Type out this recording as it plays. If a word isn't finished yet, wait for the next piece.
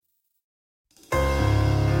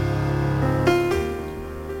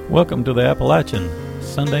Welcome to the Appalachian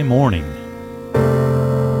Sunday morning.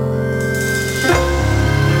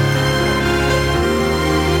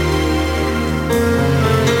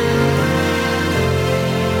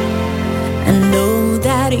 I know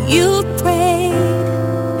that you've prayed,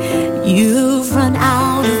 you've run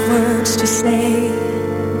out of words to say,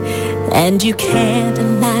 and you can't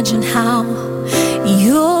imagine how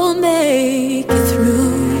you'll make it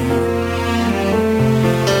through.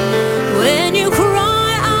 When you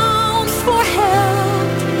cry out for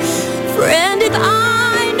help, friend, if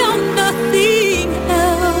I know nothing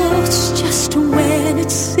else, just when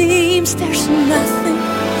it seems there's nothing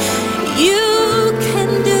you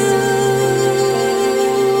can do,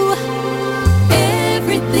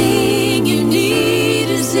 everything you need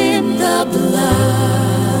is in the blood.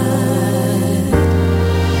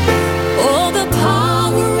 Oh, the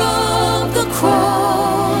power of the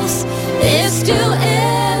cross is still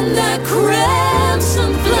in the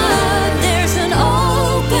crimson blood. There's an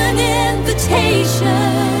open invitation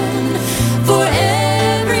for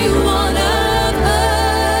every one of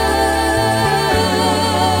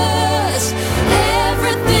us.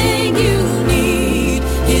 Everything you need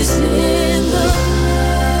is in the blood.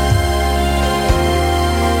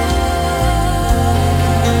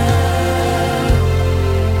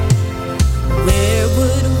 Where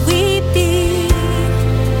would we be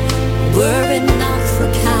were it not for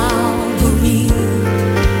Calvary,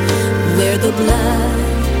 where the blood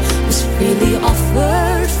was freely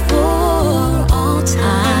offered for all time?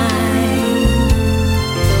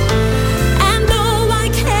 And though I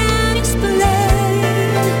can't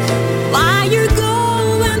explain why you're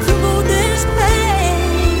going through this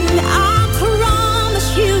pain, I promise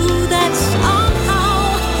you that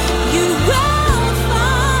somehow you will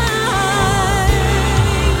find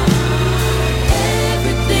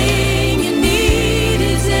everything you need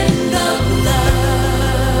is in the blood.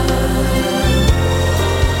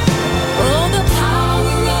 Oh, the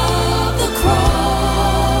power of the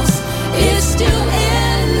cross is still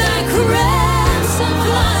in that crimson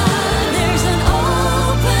blood. There's an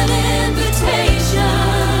open invitation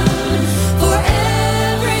for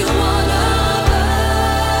every one of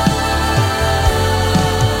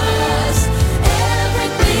us.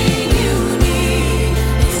 Everything you need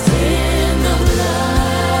is in the blood.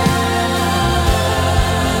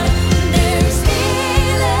 There's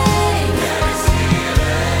healing,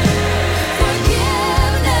 forgiveness,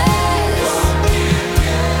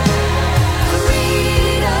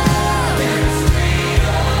 freedom,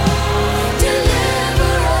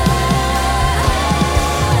 deliverance,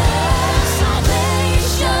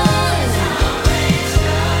 salvation,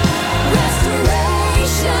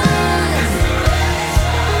 restoration.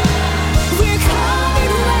 We're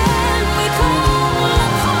covered when we call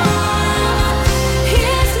upon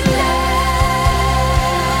His name.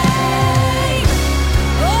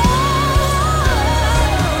 Oh,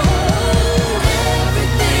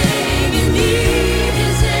 everything you need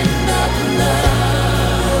is in the blood.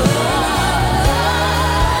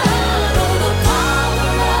 Oh, the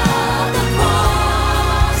power of the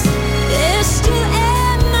cross is still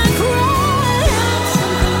in the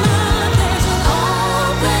crimson blood. There's an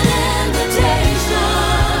open invitation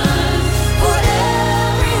for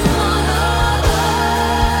every one of us.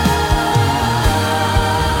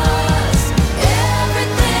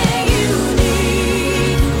 Everything you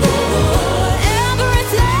need, oh,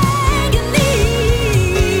 everything you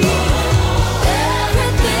need,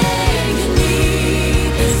 everything you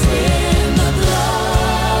need is in the blood.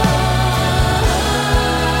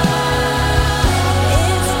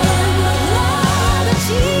 It's in the blood of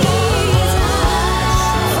Jesus.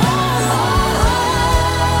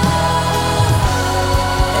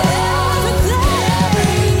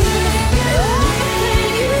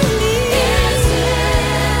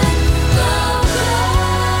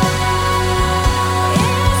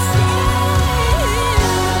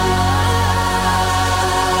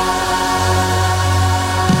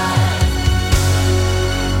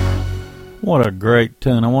 What a great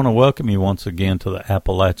tune. I want to welcome you once again to the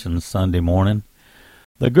Appalachian Sunday morning.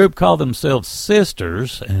 The group called themselves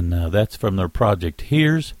Sisters, and that's from their project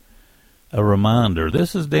Here's a Reminder.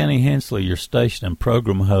 This is Danny Hensley, your station and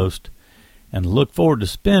program host, and look forward to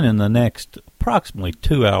spending the next approximately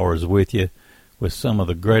 2 hours with you with some of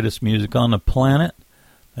the greatest music on the planet.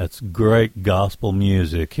 That's great gospel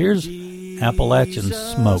music. Here's Appalachian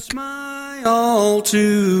Smoke. My all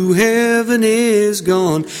to heaven is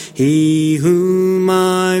gone, He whom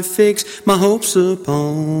I fix my hopes upon.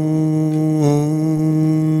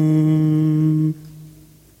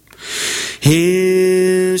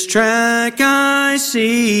 His track I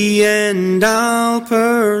see, and I'll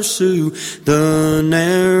pursue the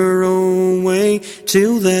narrow way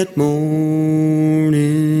till that morning.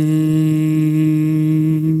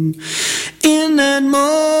 In that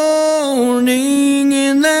morning,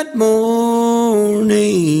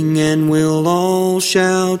 and we'll all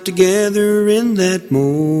shout together in that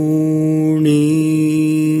morning.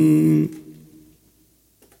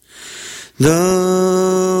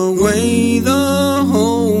 The way the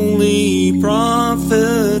holy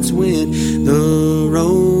prophets went, the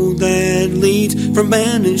road that leads from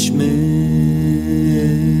banishment,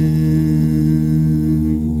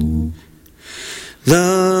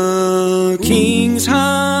 the King's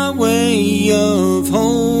highway of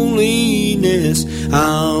holiness,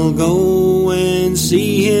 I'll go and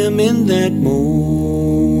see him in that morning.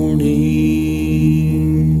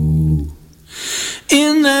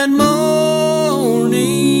 In that morning,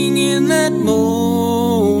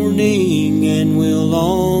 and we'll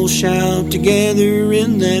all shout together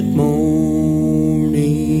in that morning.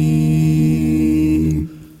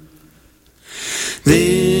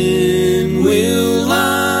 Then will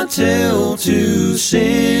I tell to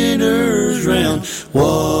sinners round,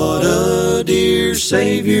 what a dear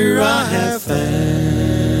Savior I have found.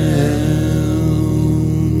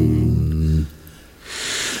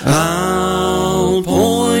 I'll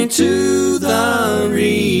point to thy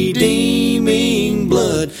redeeming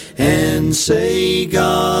blood and say,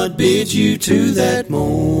 God bids you to that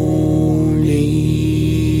morning.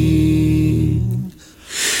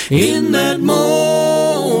 In that morning,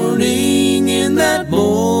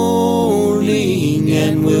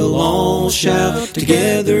 and we'll all shout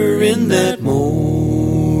together in that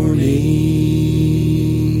morning.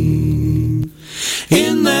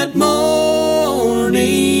 In that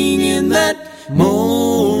morning,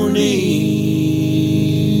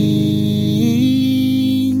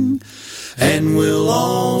 and we'll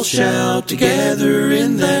all shout together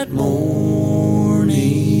in that morning.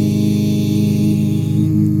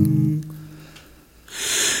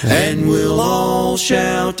 And we'll all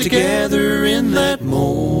shout together in that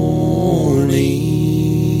morning.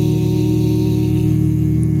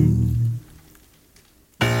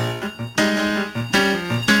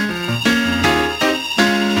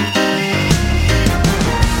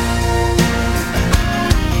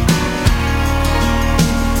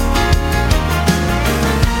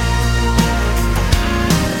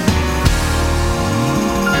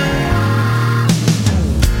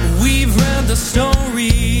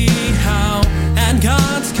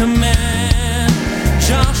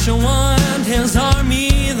 Joshua and his army,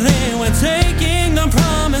 they were taking the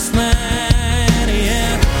promised land.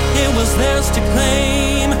 Yeah, it was theirs to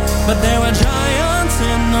claim, but there were giants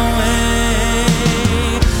in the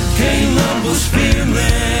way. Caleb was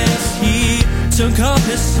fearless, he took up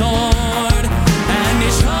his sword, and he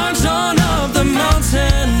charged on up the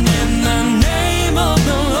mountain in the name of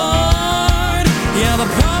the Lord. Yeah, the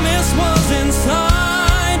promise was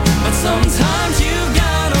inside, but sometimes you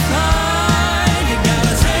gotta fight.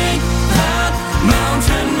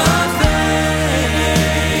 Mountain by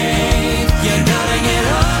faith, you gotta get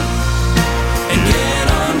up and get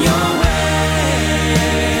on your way.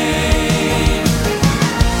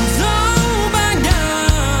 Don't back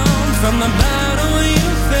down from the battle you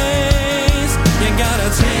face. You gotta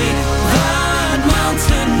take that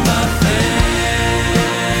mountain by faith.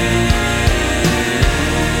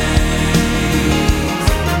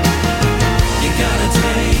 You gotta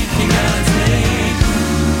take.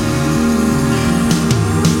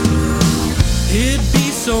 It'd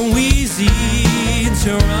be so easy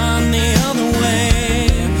to run the other way,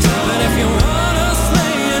 but if you wanna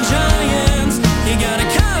slay your giants, you gotta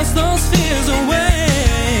cast those fears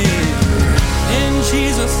away. In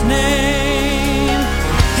Jesus' name,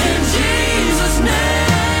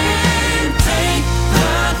 take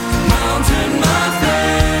that mountain by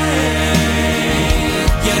faith.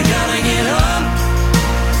 You gotta get up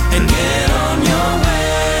and get on your way.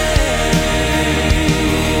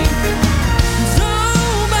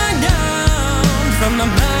 From the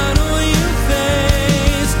battle you face.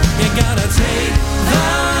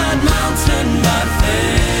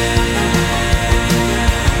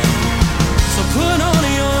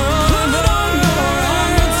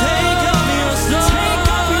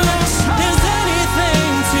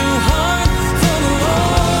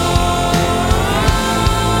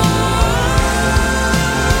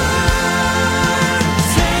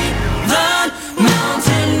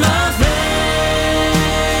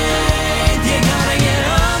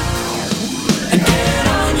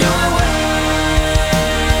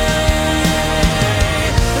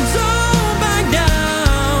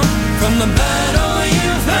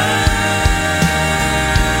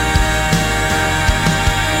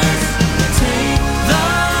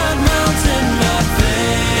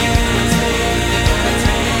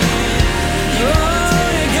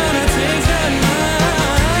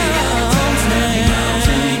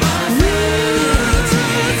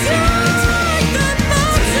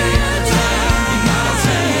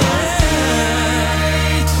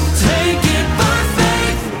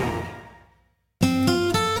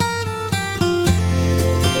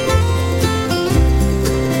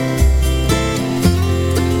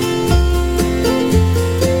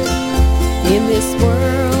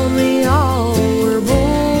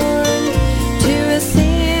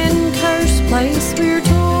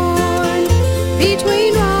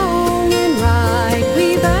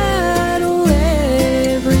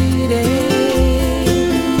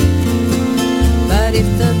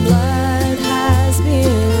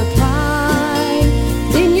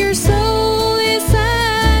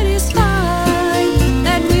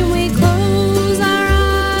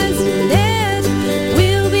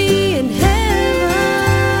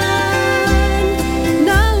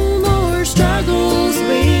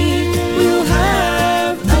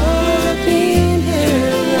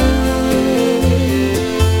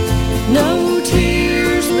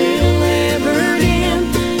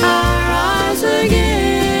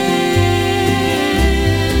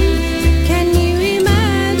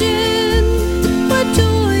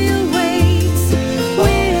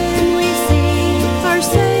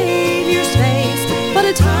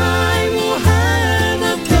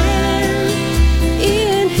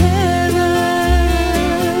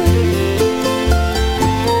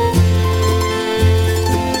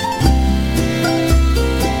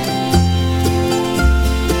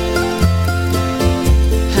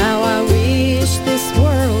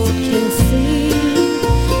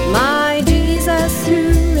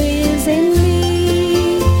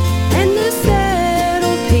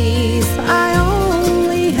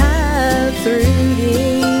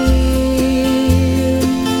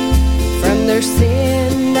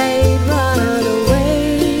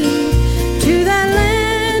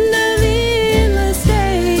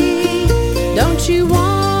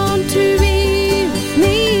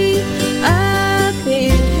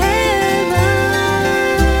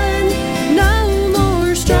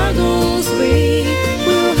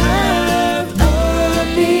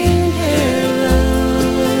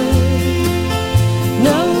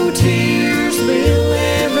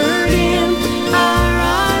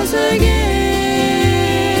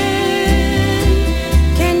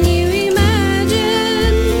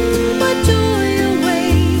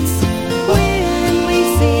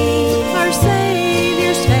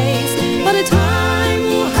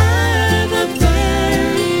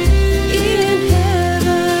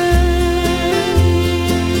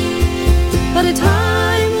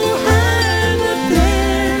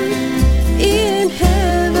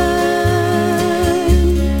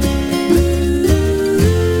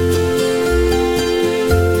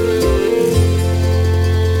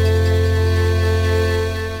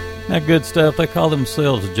 good stuff. They call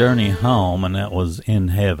themselves Journey Home, and that was In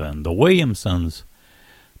Heaven. The Williamsons,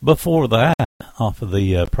 before that, off of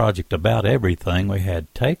the project About Everything, we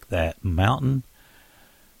had Take That, Mountain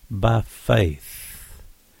by Faith.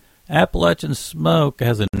 Appalachian Smoke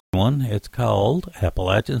has a new one. It's called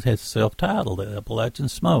Appalachian. It's self-titled Appalachian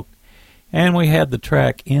Smoke. And we had the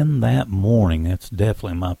track In That Morning. That's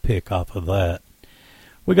definitely my pick off of that.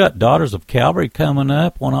 We got Daughters of Calvary coming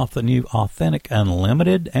up, one off the new Authentic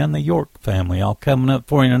Unlimited, and the York Family, all coming up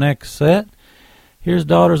for you in the next set. Here's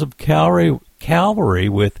Daughters of Calvary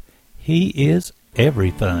with He Is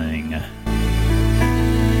Everything.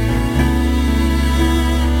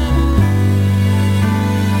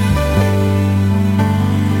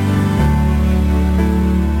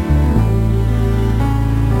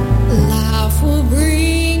 Life will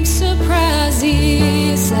bring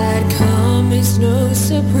surprises that come as no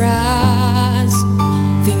surprise.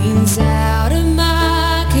 Things out of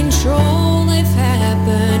my control have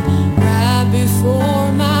happened right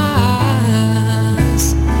before my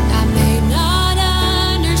eyes. I may not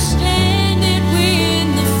understand it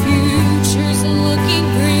when the future's looking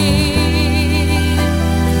grim,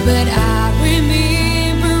 but I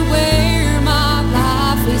remember where my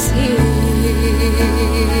life is hid.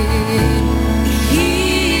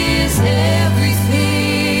 He is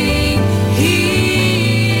everything.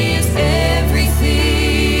 He is everything.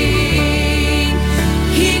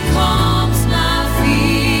 He calms my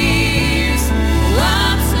fears,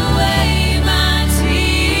 wipes away my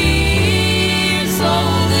tears.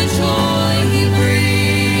 Oh, the joy He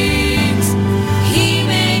brings, He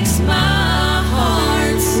makes my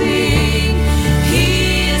heart sing. He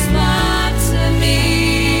is life to me.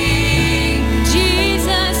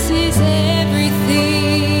 Jesus is everything.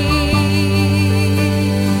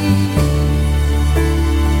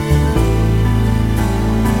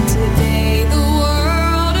 Today the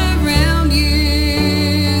world around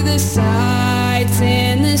you, the sights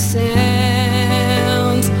and the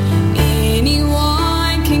sounds,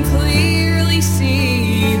 anyone can clearly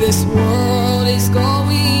see this world is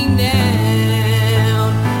going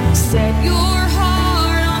down. Set your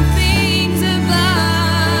heart on things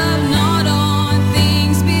above, not on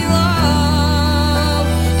things below,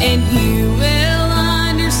 and you will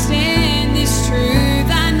understand this truth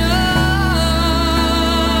I know.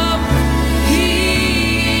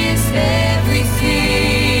 He is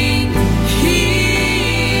everything. He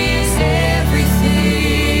is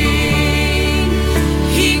everything.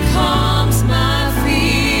 He calms my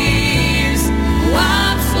fears,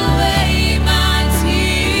 wipes away my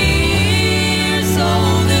tears.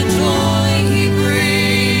 Oh, the joy He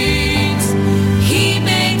brings, He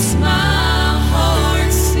makes my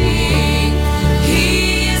heart sing. He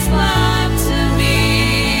is life to me.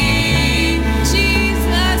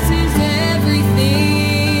 Jesus is everything.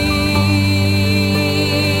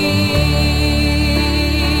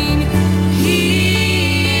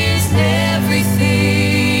 He is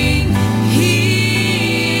everything.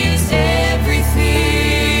 He is everything.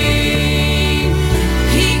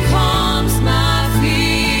 He calms my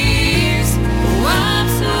fears,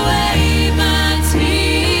 wipes away my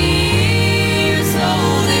tears.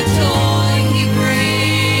 Oh, the joy He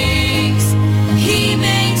brings, He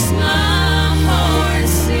makes my heart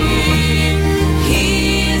sing. He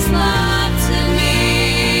is life to me.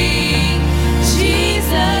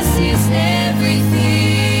 Jesus is everything.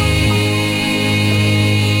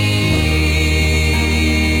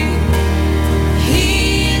 He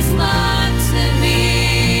is life to me.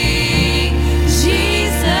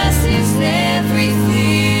 Jesus is everything.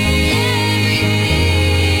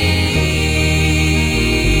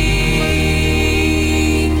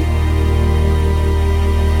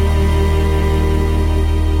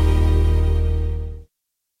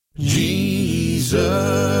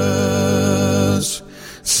 Jesus,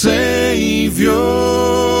 Savior,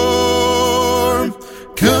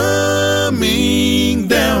 coming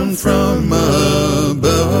down from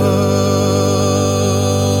above,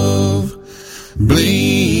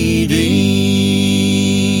 bleeding,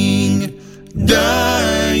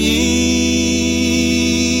 dying.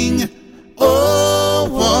 Oh,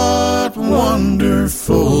 what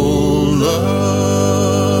wonderful love.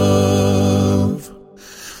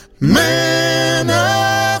 Man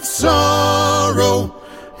of sorrow,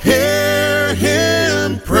 hear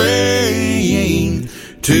Him praying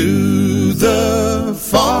to the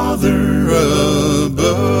Father above.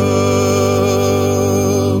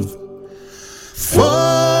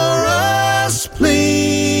 For us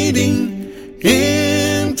pleading,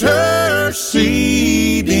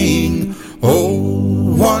 interceding.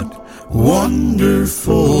 Oh, what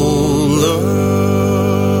wonderful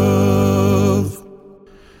love.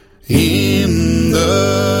 He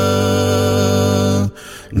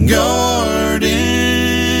garden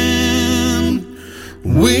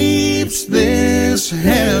weeps this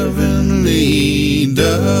heavenly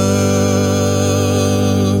dove.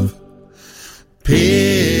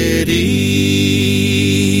 Pity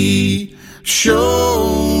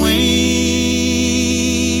showing,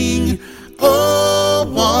 oh,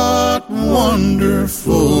 what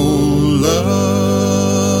wonderful love.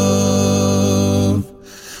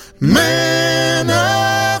 Man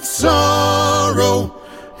of sorrow,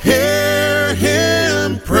 hear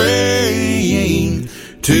him praying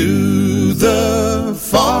to the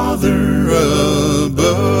Father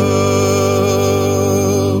above.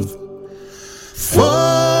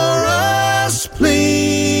 For us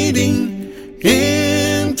pleading,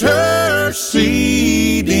 interceding,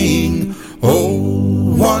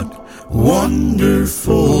 oh, what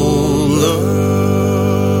wonderful love.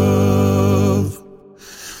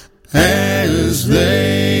 As they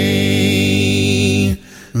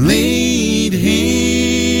lead him,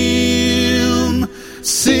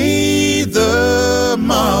 see the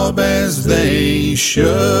mob as they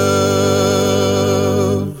shove.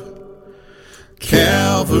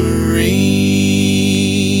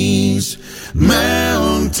 Calvary's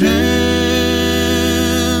mountain,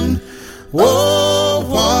 oh,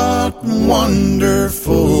 what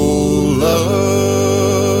wonderful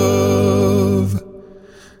love.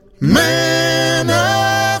 Man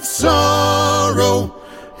of sorrow,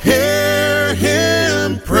 hear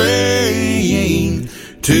him praying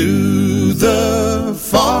to the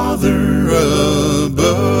Father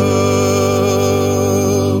above.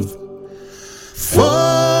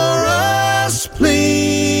 For us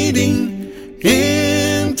pleading,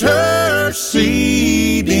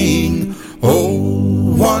 interceding,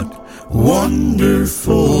 oh, what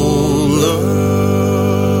wonderful love.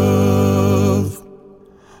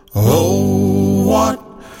 Oh, what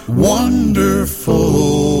wonderful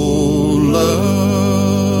love.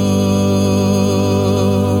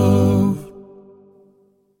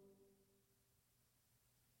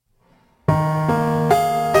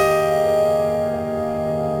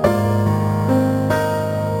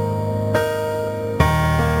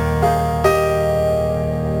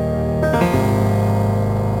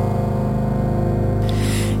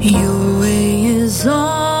 Your way is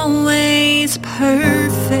always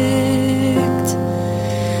perfect,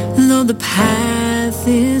 though the path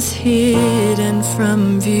is hidden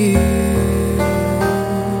from view.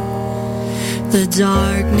 The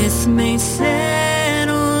darkness may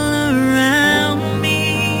settle around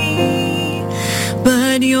me,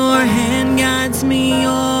 but your hand guides me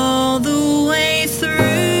all the way through.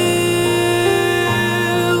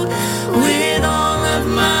 With all of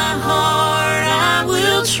my heart I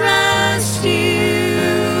will trust you.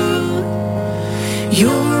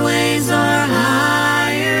 Your ways are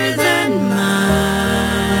higher than mine.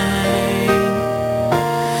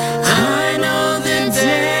 I know the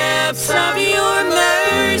depths of your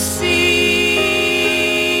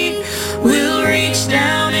mercy will reach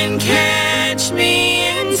down and catch me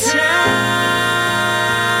in time.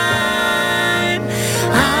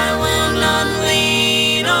 I will not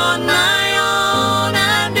lean on my own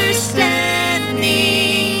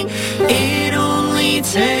understanding. It only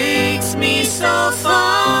takes me so far.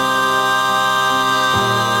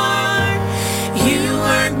 You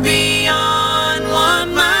work beyond what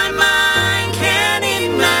my mind can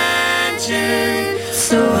imagine,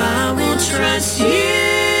 so I will trust you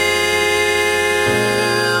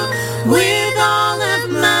with all of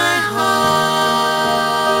my heart.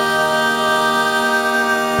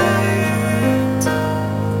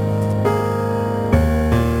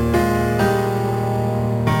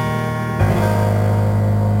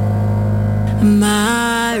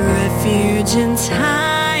 My refuge in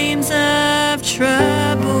times of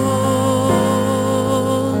trouble,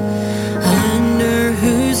 under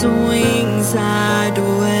whose wings I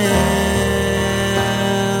dwell,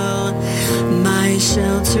 my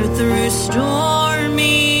shelter through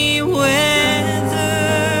stormy weather.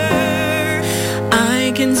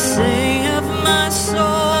 I can say of my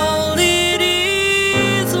soul, it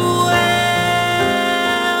is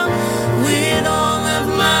well. With all of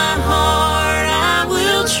my heart I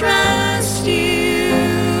will trust you.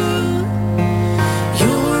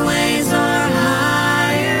 Your ways are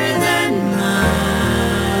higher than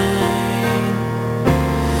mine.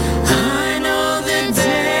 I know the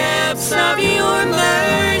depths of your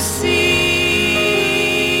mercy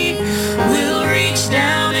will reach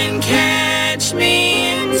down and catch me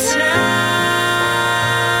in time.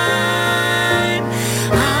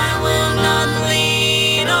 I will not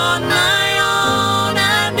lean on my own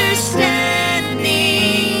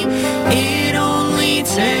understanding. It only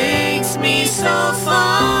takes me so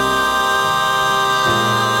far.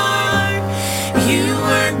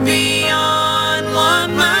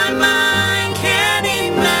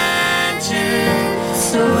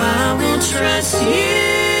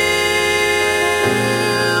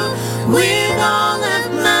 with all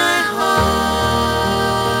of my heart.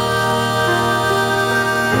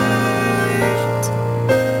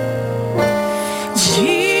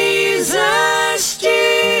 Jesus,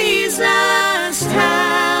 Jesus,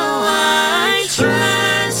 how I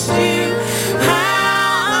trust you,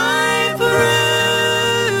 how I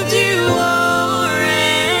proved you o'er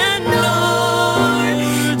and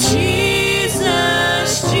o'er.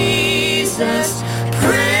 Jesus, Jesus,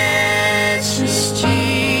 precious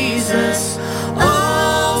Jesus,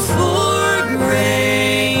 all for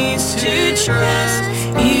grace to trust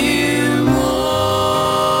you more.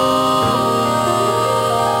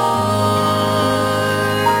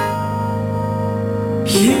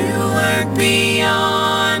 You work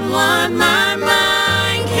beyond what my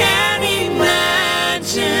mind can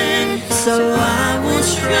imagine, so I will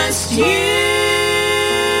trust you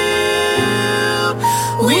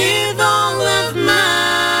with all of my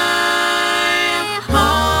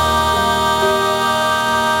heart.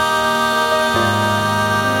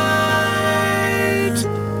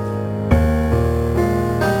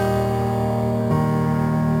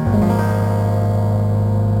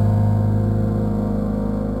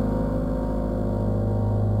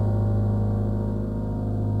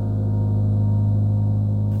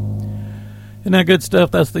 Isn't that good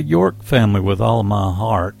stuff? That's the York Family with All of My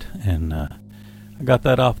Heart. And I got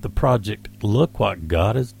that off the project Look What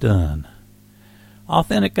God Has Done.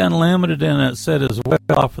 Authentic Unlimited in that set as well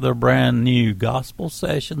off of their brand new Gospel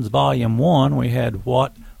Sessions Volume 1. We had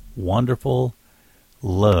What Wonderful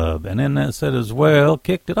Love. And in that set as well,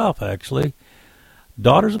 kicked it off actually,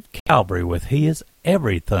 Daughters of Calvary with He Is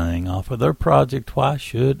Everything off of their project Why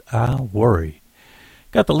Should I Worry.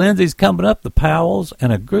 Got the Lindsays coming up, the Powells,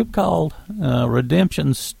 and a group called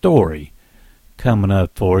Redemption Story coming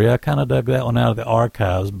up for you. I kind of dug that one out of the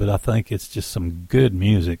archives, but I think it's just some good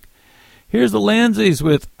music. Here's the Lindsays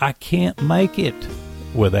with I Can't Make It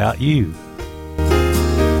Without You.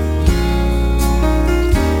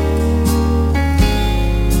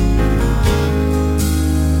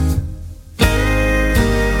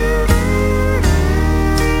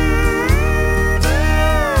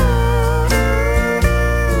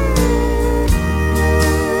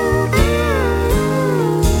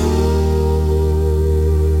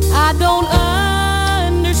 I don't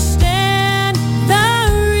understand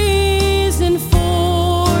the reason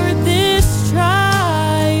for this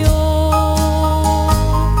trial.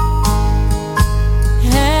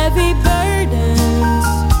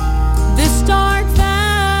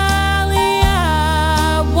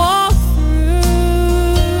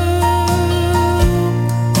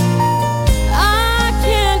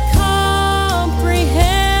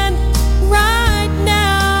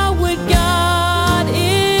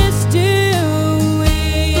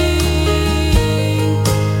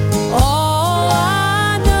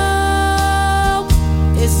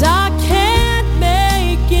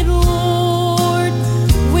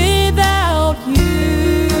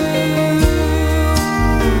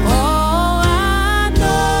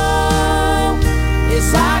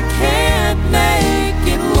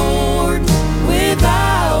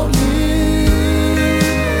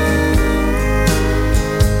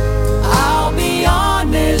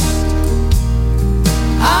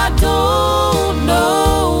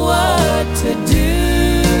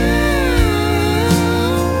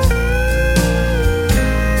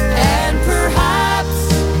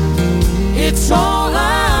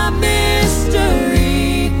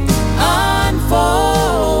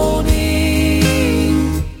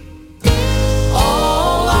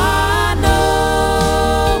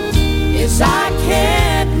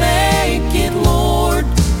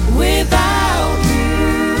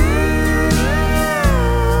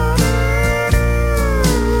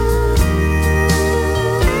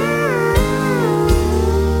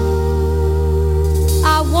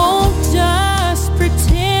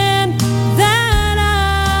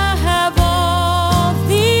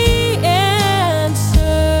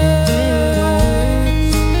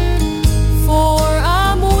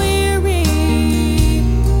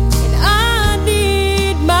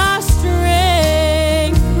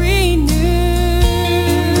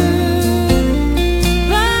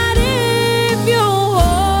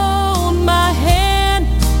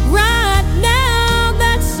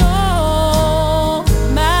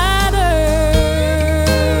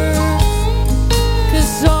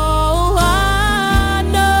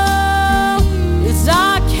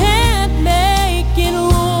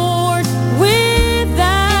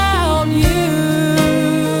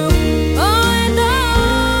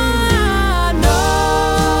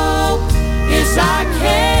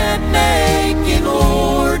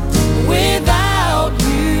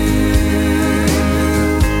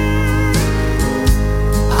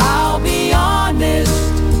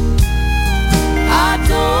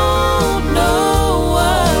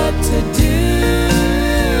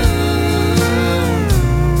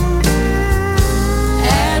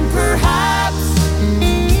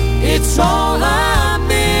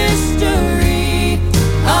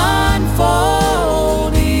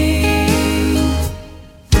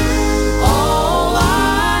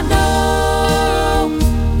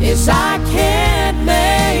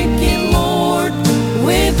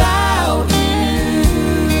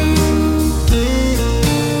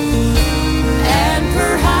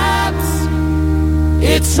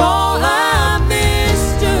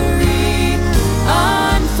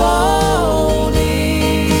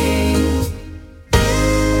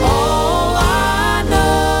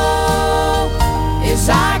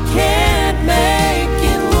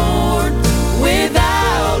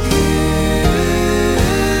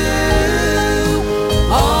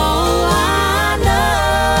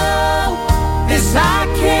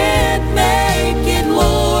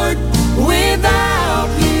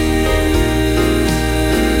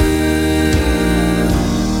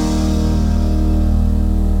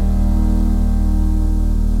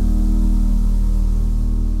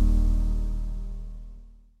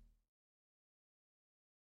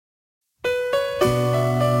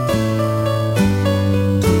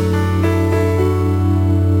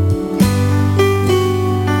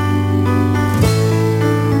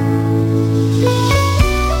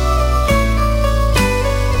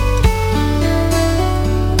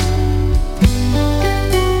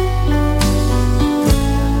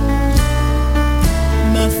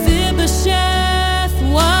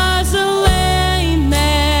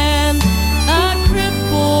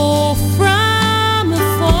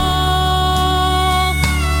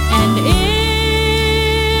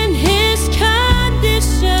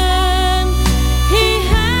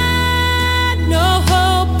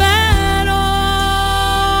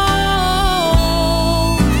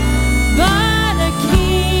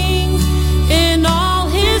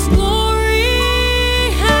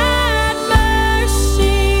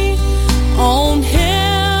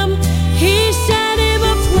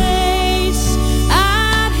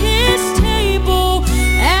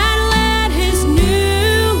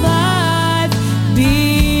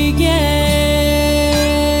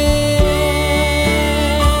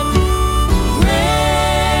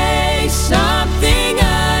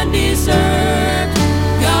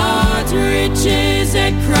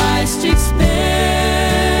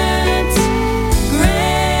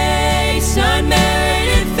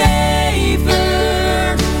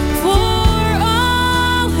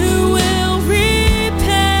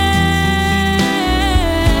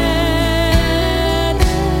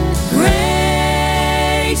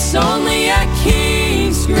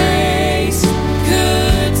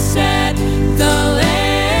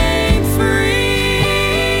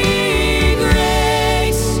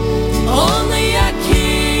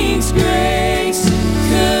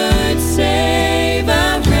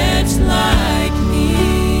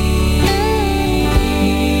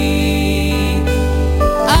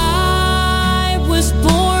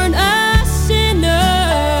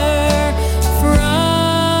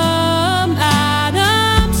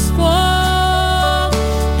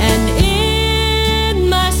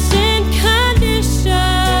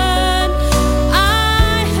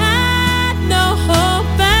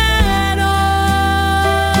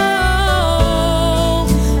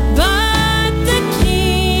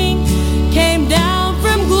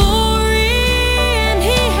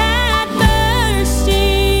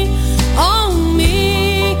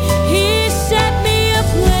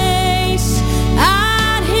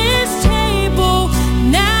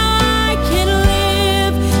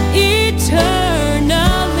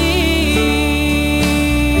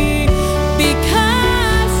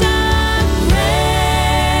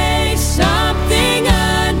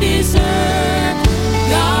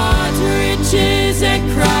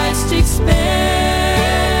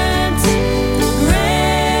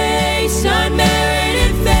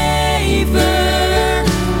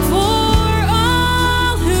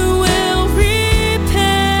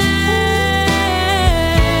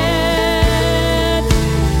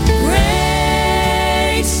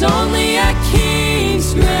 only a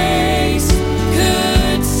king's grace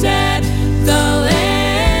could set the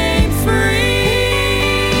lame free.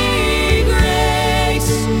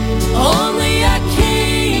 Grace, only a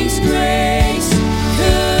king's grace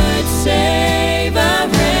could save a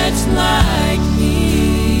wretch like me.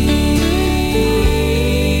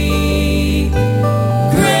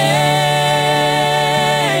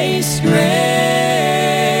 Grace, grace,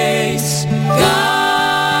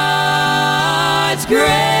 God's grace,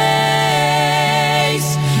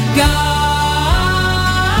 God's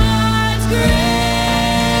grace,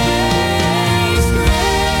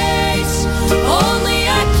 grace, only a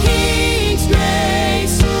king's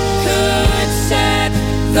grace could set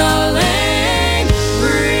the lame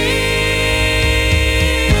free.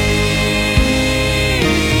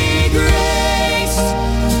 Grace,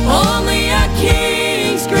 only a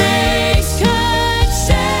king's grace could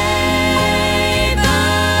save a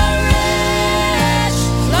wretch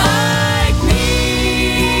like me,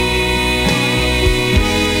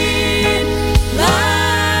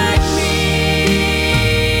 like me.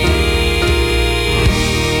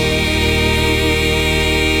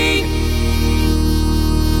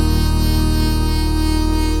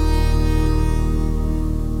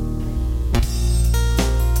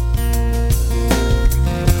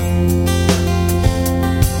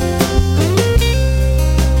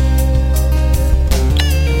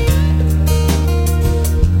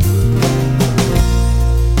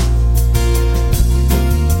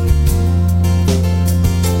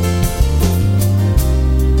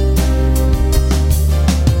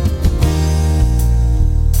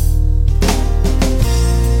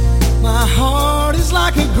 My heart is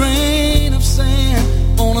like a grain of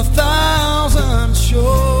sand on 1,000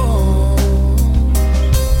 shores.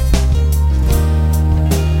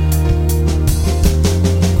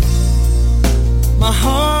 My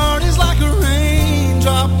heart is like a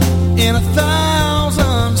raindrop in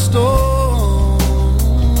 1,000 storms.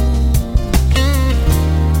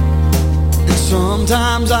 And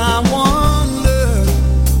sometimes I wonder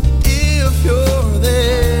if you're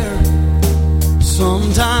there.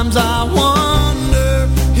 Sometimes I wonder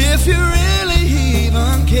if you really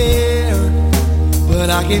even care. But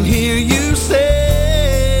I can hear you say,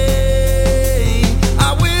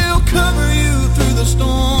 I will cover you through the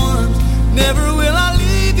storms. Never will I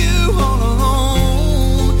leave you all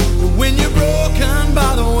alone. But when you're broken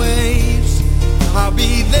by the waves, I'll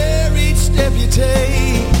be there each step you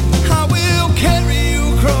take. I will carry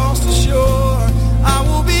you across the shore. I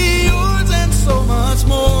will be yours and so much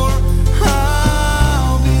more.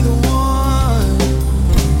 I'll be the one.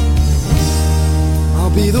 I'll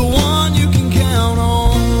be the one you can count on.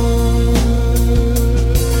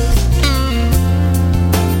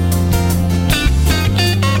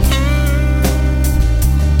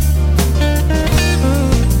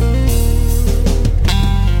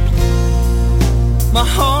 My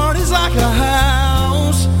heart is like a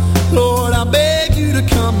house. Lord, I beg you to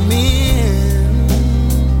come in.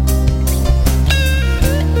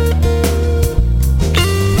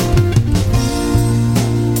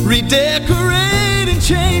 Redecorate and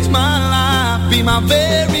change my life. Be my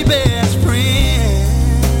very best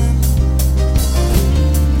friend.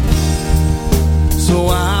 So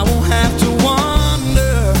I won't have to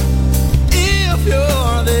wonder if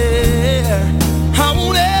you're there. I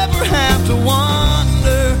won't ever have to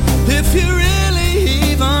wonder if you really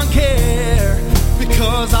even care.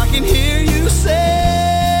 Because I can hear you say,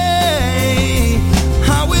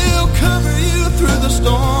 I will cover you through the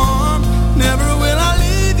storm. Never will I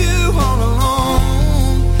leave you all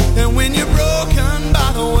alone. And when you're broken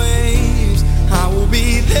by the waves, I will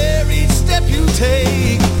be there each step you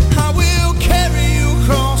take. I will carry you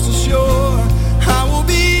across the shore. I will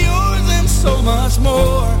be yours and so much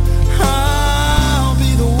more. I'll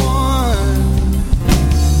be the one.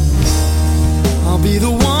 I'll be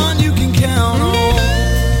the one you can count on.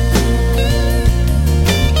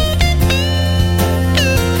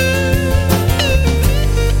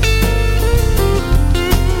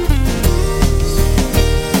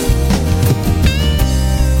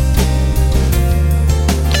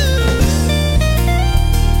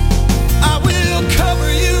 I will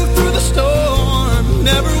cover you through the storm.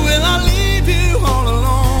 Never will I leave you all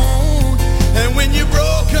alone. And when you're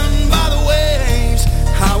broken by the waves,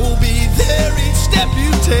 I will be there each step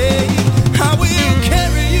you take. I will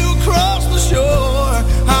carry you across the shore.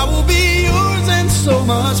 I will be yours and so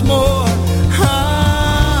much more.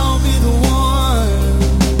 I'll be the one.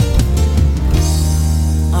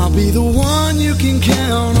 I'll be the one you can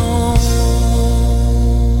count on.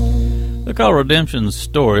 They call Redemption's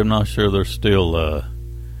Story. I'm not sure they're still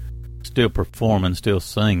still performing, still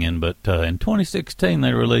singing, but in 2016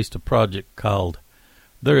 they released a project called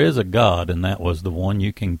There Is a God, and that was the one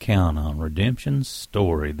you can count on, Redemption's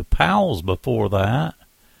Story. The Powells before that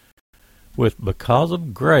with Because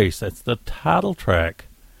of Grace, that's the title track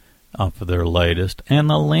off of their latest, and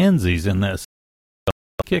the Lindsays in that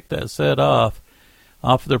kicked that set off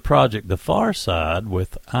of their project The Far Side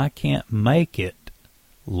with I Can't Make It,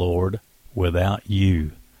 Lord, Without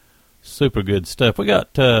You. Super good stuff. We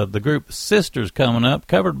got the group Sisters coming up,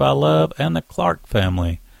 Covered by Love, and the Clark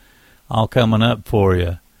Family all coming up for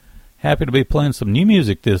you. Happy to be playing some new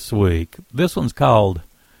music this week. This one's called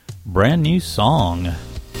Brand New Song.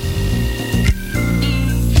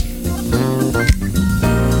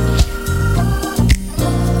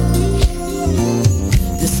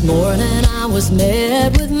 This morning I was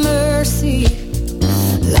met with mercy,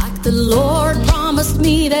 like the Lord promised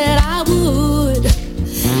me that I would.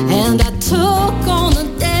 And I took on the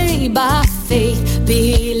day by faith,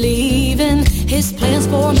 believing His plans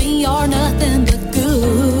for me are nothing but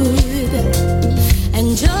good.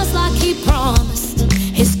 And just like He promised,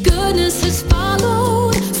 His goodness has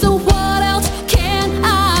followed. So what else can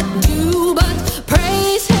I do but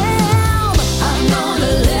praise Him? I'm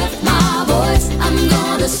gonna lift my voice, I'm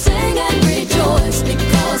gonna sing and rejoice,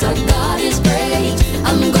 because our God is great.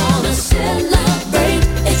 I'm gonna celebrate,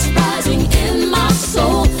 it's rising in my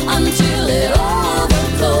soul until it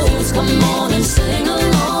overflows. Come on and sing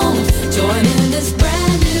along, join in this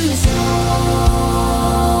brand new song.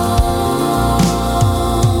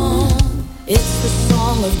 It's the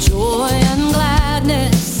song of joy and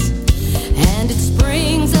gladness, and it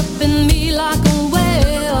springs up in me like a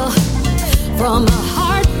well from a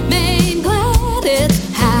heart made glad. It's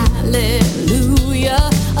hallelujah,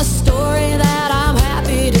 a story that I'm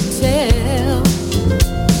happy to tell.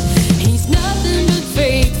 He's nothing but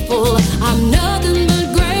faithful, I'm nothing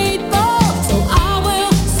but grateful, so I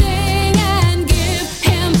will sing and give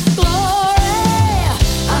Him glory.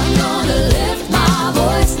 I'm gonna lift my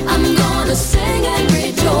voice, I'm gonna sing and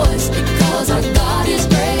rejoice, because our God is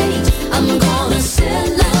great. I'm gonna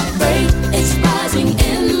celebrate, it's rising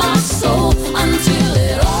in my soul until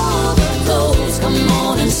it overflows. Come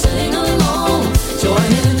on and sing along,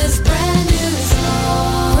 join in this brand new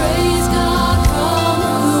song. Praise God from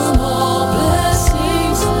whom all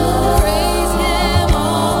blessings flow. Praise Him,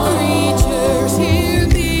 all creatures here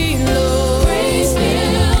below. Praise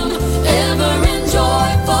Him, ever in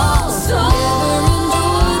joyful song.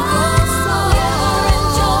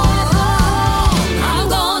 I'm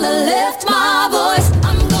gonna lift my voice,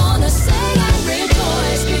 I'm gonna sing and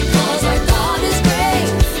rejoice, because our God is great.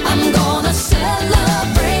 I'm gonna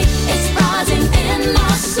celebrate, it's rising in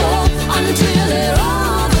my soul until it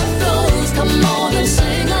overflows. Come on and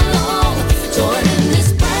sing along, join in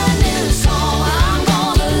this brand new song. I'm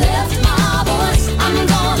gonna lift my voice, I'm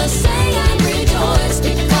gonna sing and rejoice,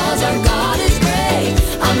 because our God is great.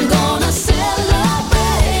 I'm gonna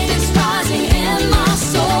celebrate, it's rising in my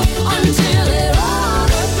soul until it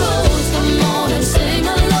overflows. Come on and sing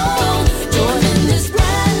along, join in this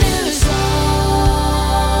brand new song.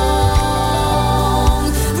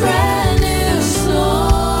 Brand new song.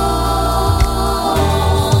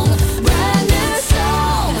 Brand new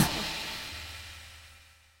song.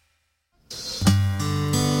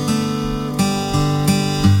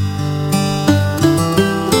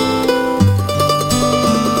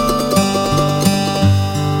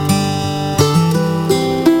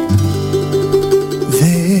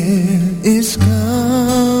 There is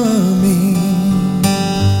coming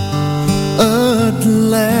a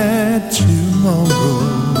glad tomorrow,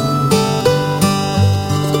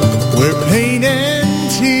 where pain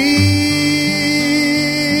and tears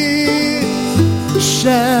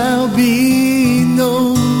shall be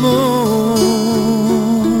no more.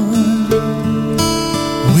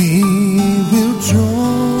 We will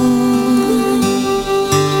join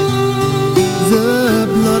the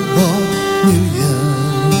blood-bought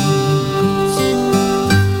millions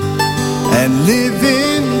and live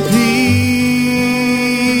in peace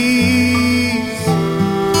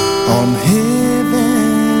on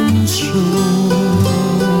heaven's shore.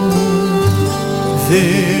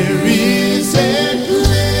 There is a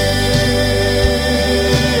place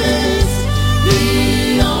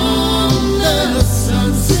beyond the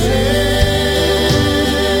sunset,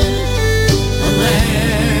 a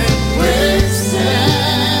land where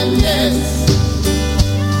sadness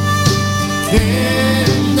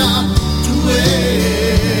cannot dwell.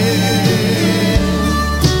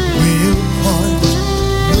 We'll part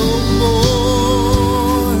no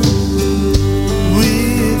more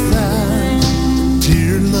with our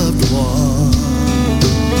dear loved ones.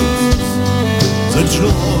 The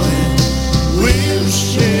joy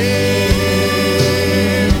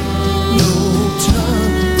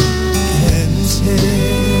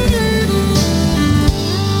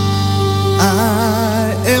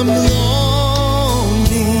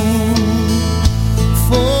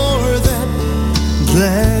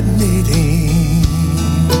meeting.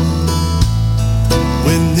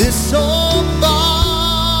 When this old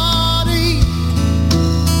body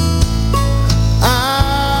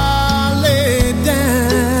I lay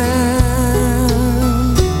down,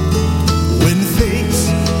 when face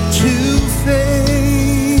to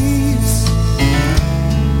face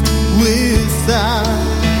with our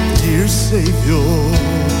dear Savior,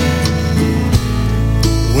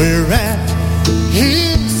 we're at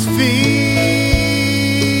His feet.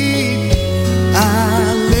 I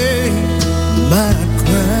lay my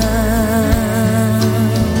crown.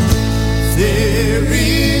 There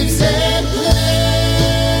is a place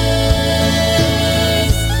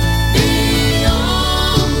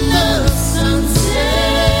beyond the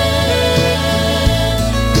sunset,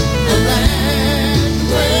 a land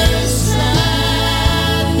where sadness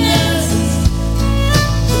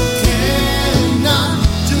cannot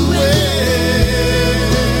dwell.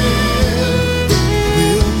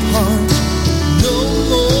 We'll part no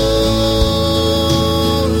more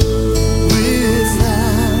with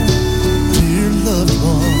our dear loved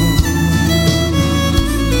one.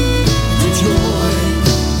 The joy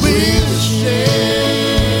we'll share,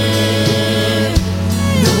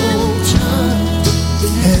 no tongue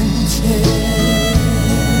can tell.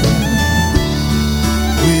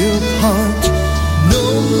 We'll part no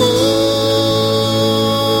more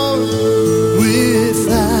with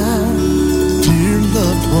our dear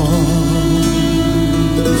loved ones.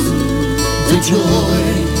 The joy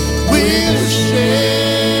we'll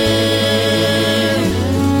share,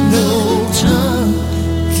 no tongue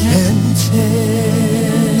can tell.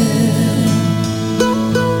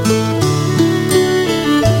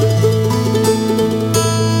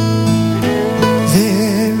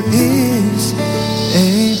 There is a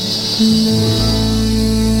place.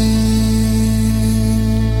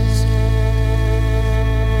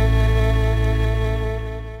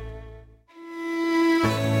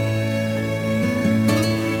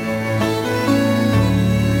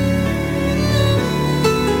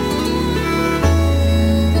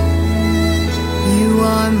 You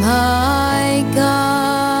are my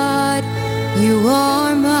God, you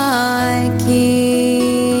are my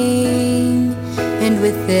King, and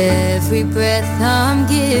with every breath I'm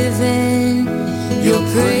given, your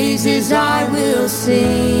praises I will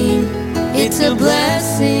sing. It's a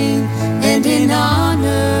blessing and an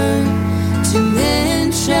honor to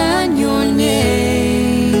mention your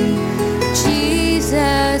name,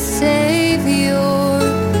 Jesus, Savior,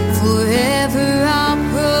 forever I'll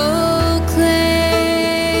proclaim.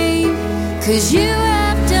 'Cause you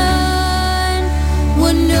have done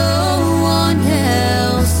what no one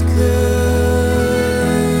else could.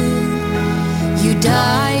 You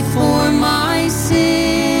died for my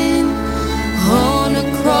sin on a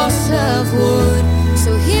cross of wood.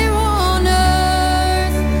 So here on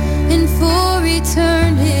earth and for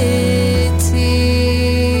eternity,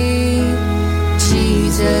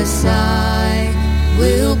 Jesus, I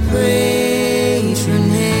will praise your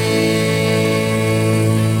name.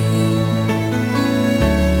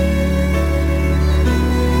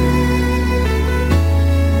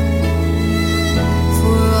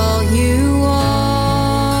 For all you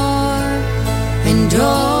are and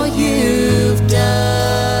all you've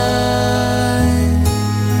done,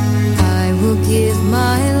 I will give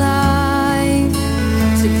my life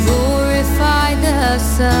to glorify the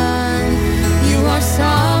Son. You are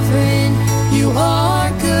sovereign, you are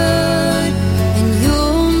good, and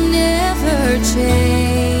you'll never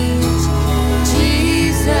change.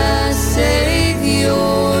 Jesus,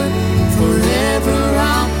 Savior, forever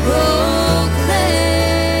I'll proclaim.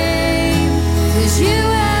 'Cause you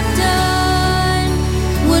have done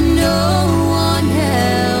what no one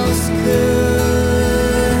else could.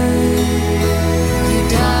 You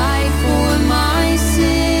died for my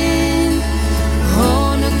sin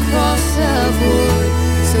on a cross of wood.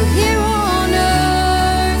 So here on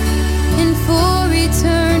earth and for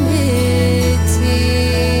eternity,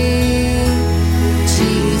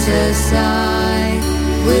 Jesus, I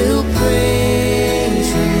will praise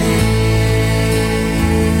your name.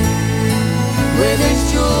 Where there's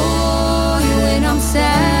joy when I'm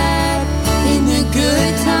sad, in the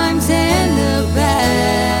good times and the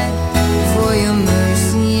bad, for your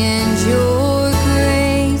mercy and your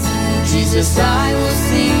grace, Jesus, I will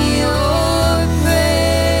sing your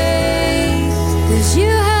praise. 'Cause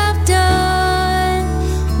you have done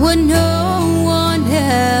what no one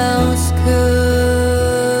else could.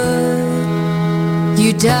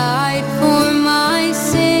 You died for my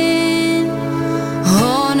sin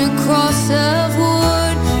on a cross of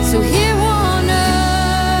wood. So here on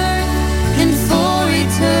earth and for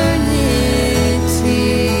eternity,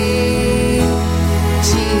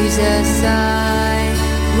 Jesus, Jesus, I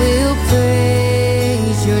will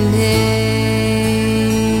praise your name.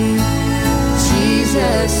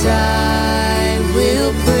 Jesus, I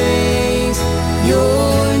will praise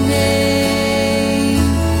your name.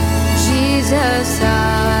 Jesus,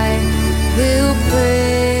 I will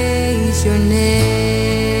praise your name.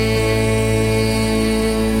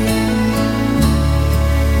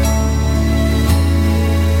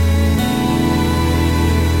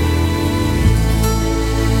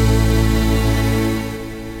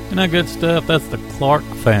 You know, good stuff. That's the Clark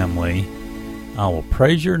family. I will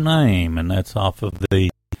praise your name, and that's off of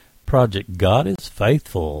the project God is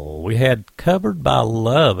Faithful. We had Covered by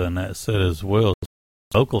Love in that set as well.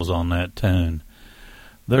 Vocals on that tune.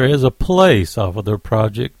 There is a Place off of their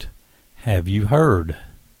project Have You Heard?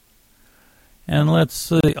 And let's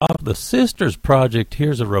see, off the Sisters project,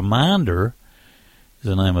 Here's a Reminder is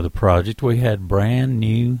the name of the project. We had Brand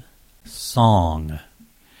New Song.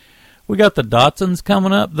 We got the Dotsons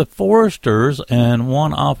coming up, the Foresters, and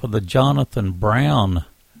one off of the Jonathan Brown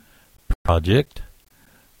project.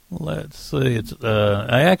 Let's see, it's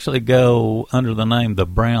I actually go under the name The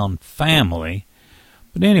Brown Family.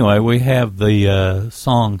 But anyway, we have the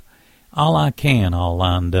song All I Can all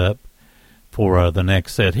lined up for the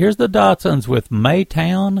next set. Here's the Dotsons with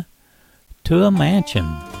Maytown to a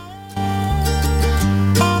Mansion.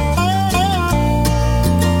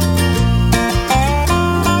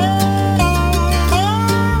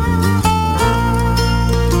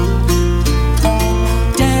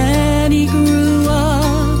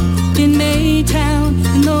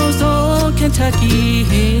 Kentucky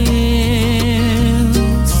hills.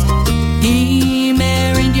 He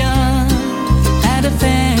married young, had a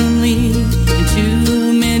family, and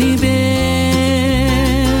too many bills.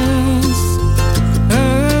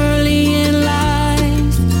 Early in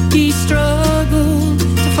life, he struggled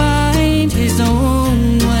to find his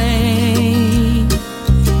own way.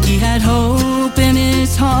 He had hope in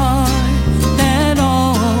his heart that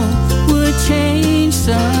all would change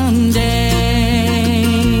someday.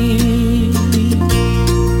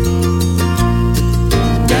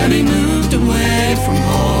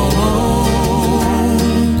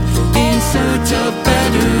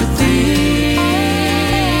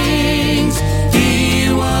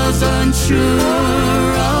 Unsure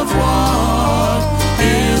of what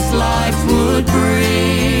his life would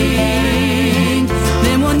bring.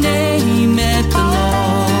 Then one day he met the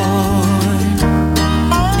Lord.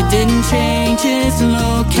 It didn't change his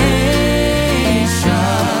location,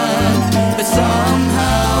 but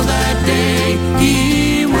somehow that day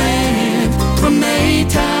he went from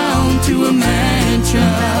Maytown to a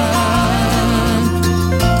mansion.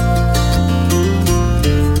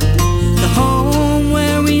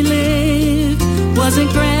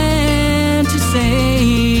 Wasn't grand to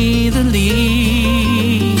say the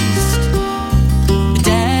least.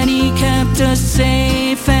 Daddy kept us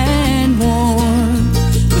safe and warm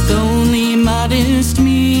with only modest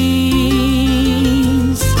means.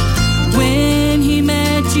 When he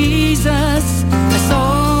met Jesus, I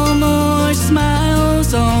saw more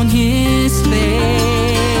smiles on his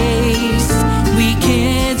face. We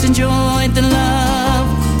kids enjoyed the love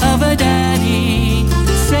of a daddy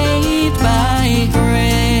saved by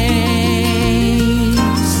grace.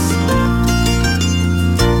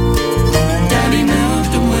 Daddy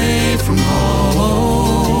moved away from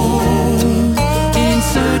home in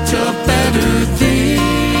search of better things.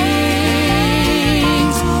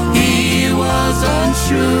 He was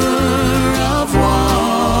unsure of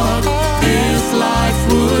what his life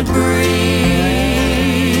would bring.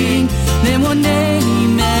 Then one day he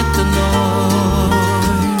met the Lord.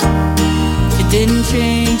 It didn't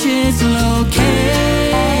change his location,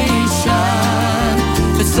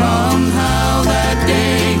 but somehow that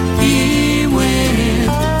day he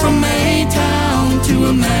went from Maytown to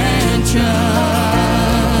a mansion.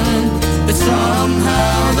 But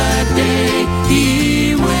somehow that day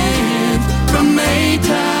he went from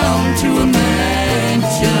Maytown to a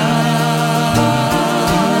mansion.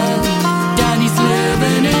 Daddy's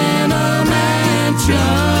living in a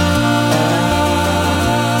mansion.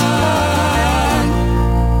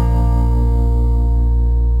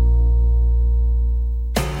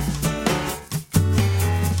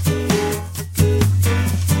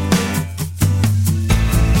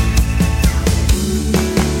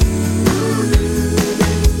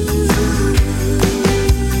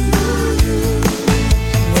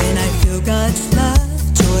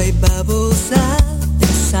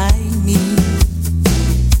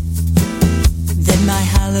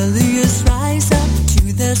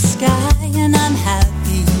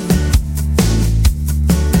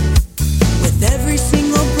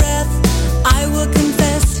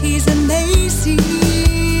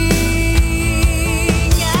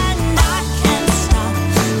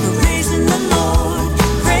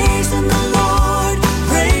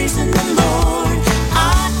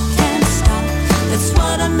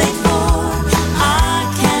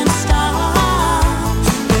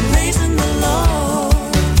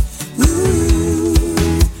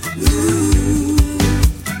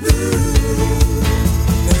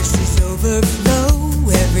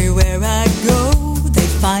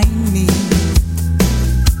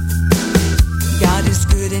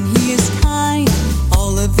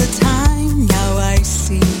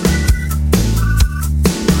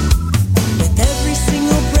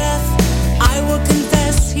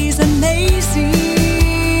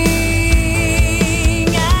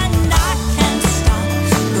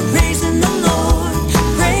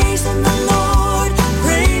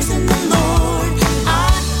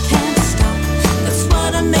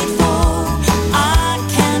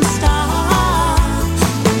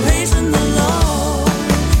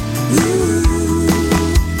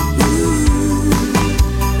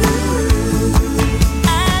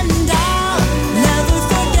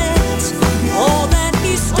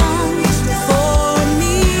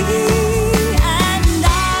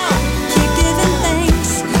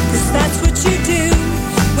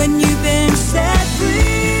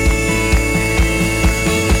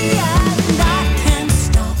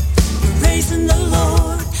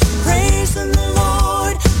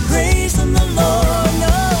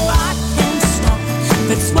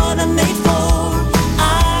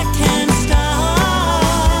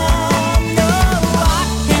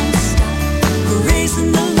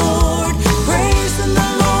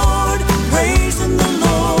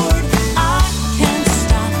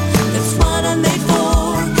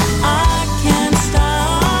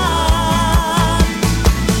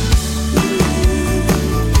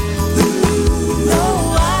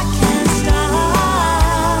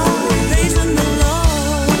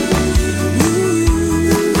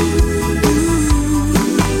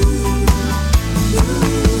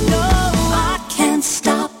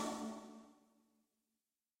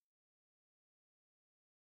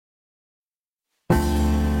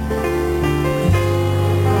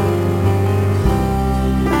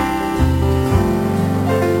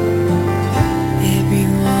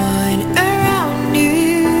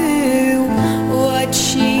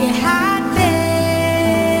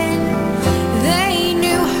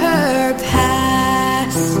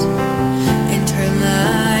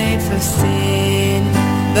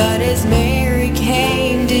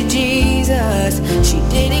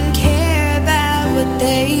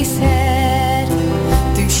 he said.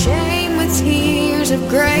 Through shame with tears of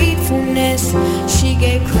gratefulness, she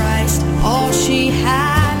gave Christ all she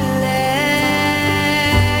had left.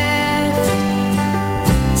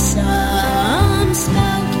 Some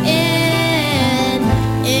spoke in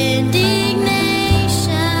indignation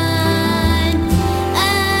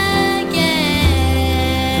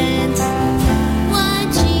against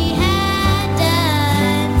what she had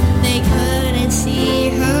done. They couldn't see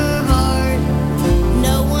her heart.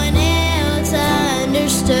 No one else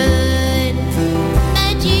understood.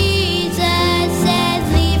 But Jesus says,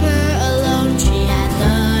 leave her alone. She had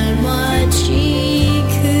done what she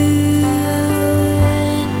could.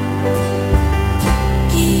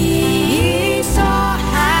 He saw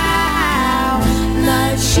how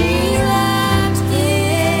much she loved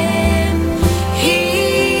him.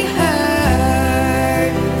 He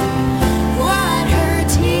heard what her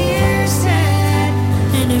tears said,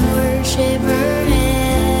 And in worship her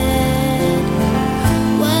head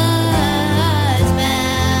was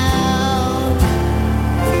bowed.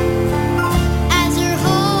 As her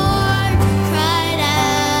heart cried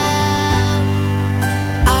out,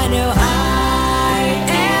 I know I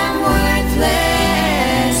am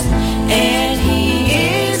worthless, and he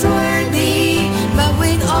is worthy, but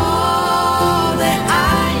with all that I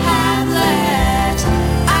have left,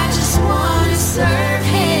 I just want to serve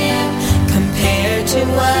him. Compared to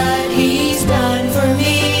what he's done for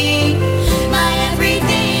me, my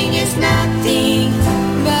everything is nothing,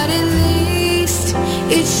 but at least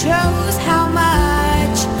it shows how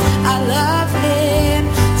much I love him.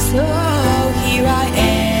 So here I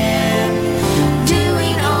am,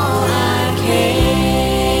 doing all I can.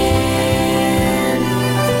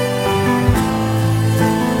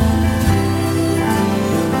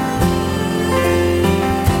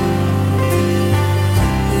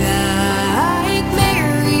 Like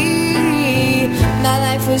Mary, my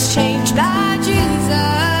life was changed by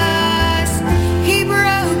Jesus. He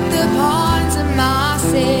broke the bonds of my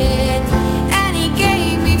sin, and he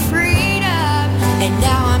gave me freedom. And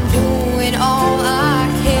now I'm doing all I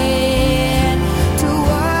can to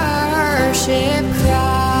worship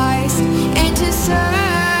Christ and to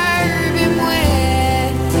serve him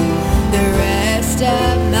with the rest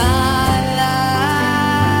of my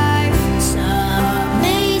life. some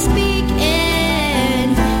may speak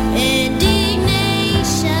in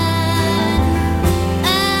indignation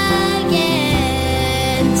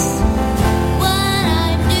against what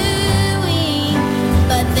I'm doing,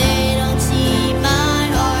 but they don't see my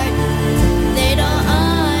heart. They don't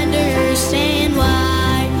understand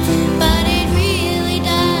why. But it really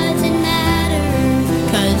doesn't matter,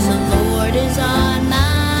 'cause the Lord is on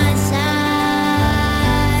my side.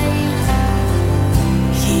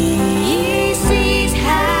 He sees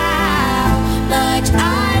how much I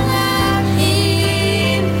love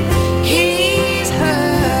him. He's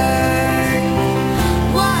heard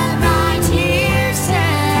what my tears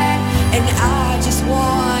said, and I just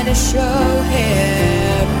want to show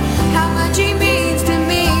him how much he means to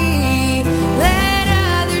me. Let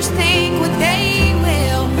others think what they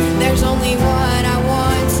will. There's only one I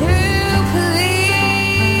want to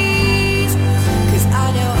please, 'cause I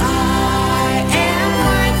know I am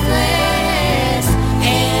worthless,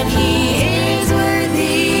 and he is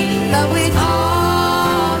worthy, but with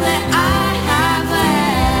all that I have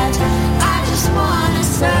left, I just want to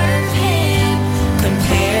serve him.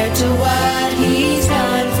 Compared to what he's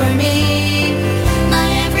done for me, my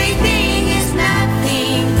everything is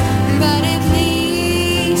nothing, but at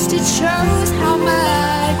least it shows how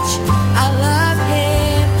much I love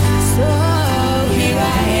him. So here I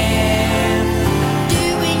am,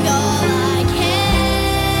 Doing all I can.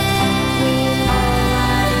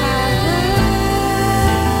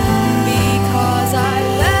 because I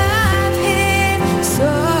love him. So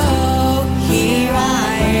here I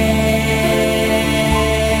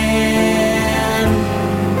am,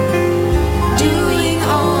 doing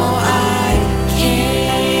all I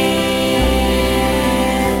can.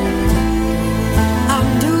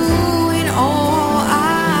 I'm doing all I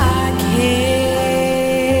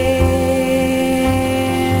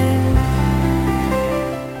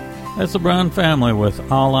can. That's the Brown family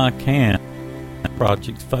with All I Can.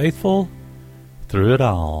 Project Faithful through it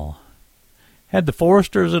all. Had the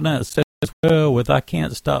Foresters in that set as well with I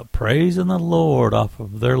Can't Stop Praising the Lord off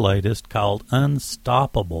of their latest called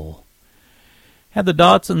Unstoppable. Had the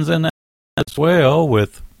Dotsons in that as well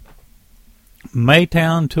with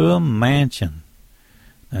Maytown to a Mansion.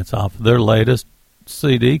 That's off of their latest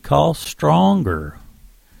CD called Stronger.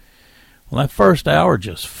 Well, that first hour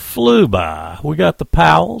just flew by. We got the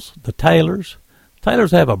Powells, the Taylors.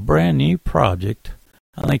 Taylors have a brand new project.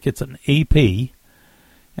 I think it's an EP.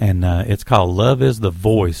 And it's called Love is the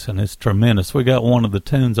Voice, and it's tremendous. We got one of the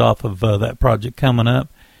tunes off of that project coming up,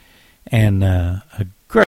 and a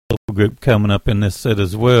great little group coming up in this set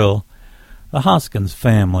as well. The Hoskins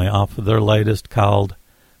Family off of their latest called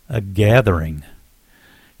A Gathering.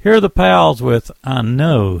 Here are the Pals with I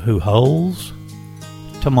Know Who Holds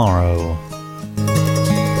Tomorrow.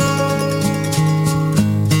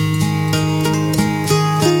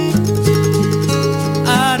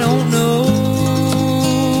 I don't know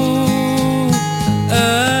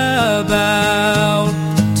about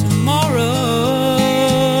tomorrow.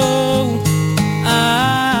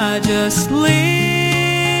 I just live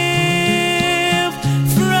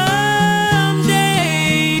from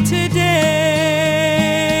day to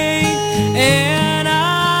day, and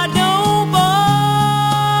I don't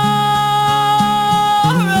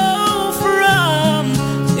borrow from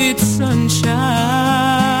its sunshine,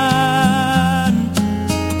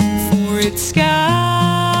 for its skies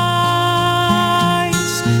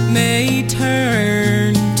may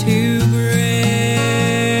turn to gray.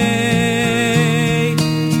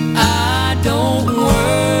 I don't worry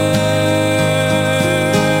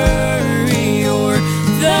o'er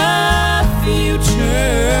the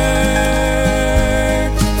future,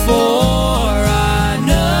 for I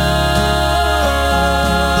know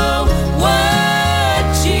what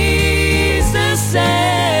Jesus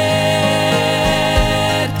said.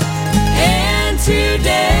 And today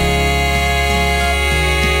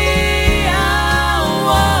I'll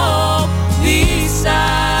walk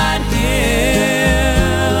beside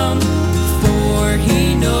him, for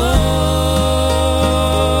he knows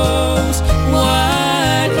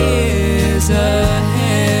what is ahead.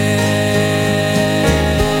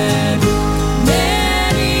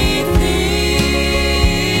 Many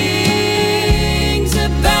things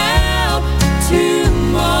about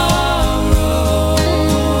tomorrow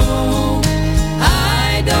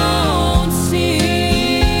I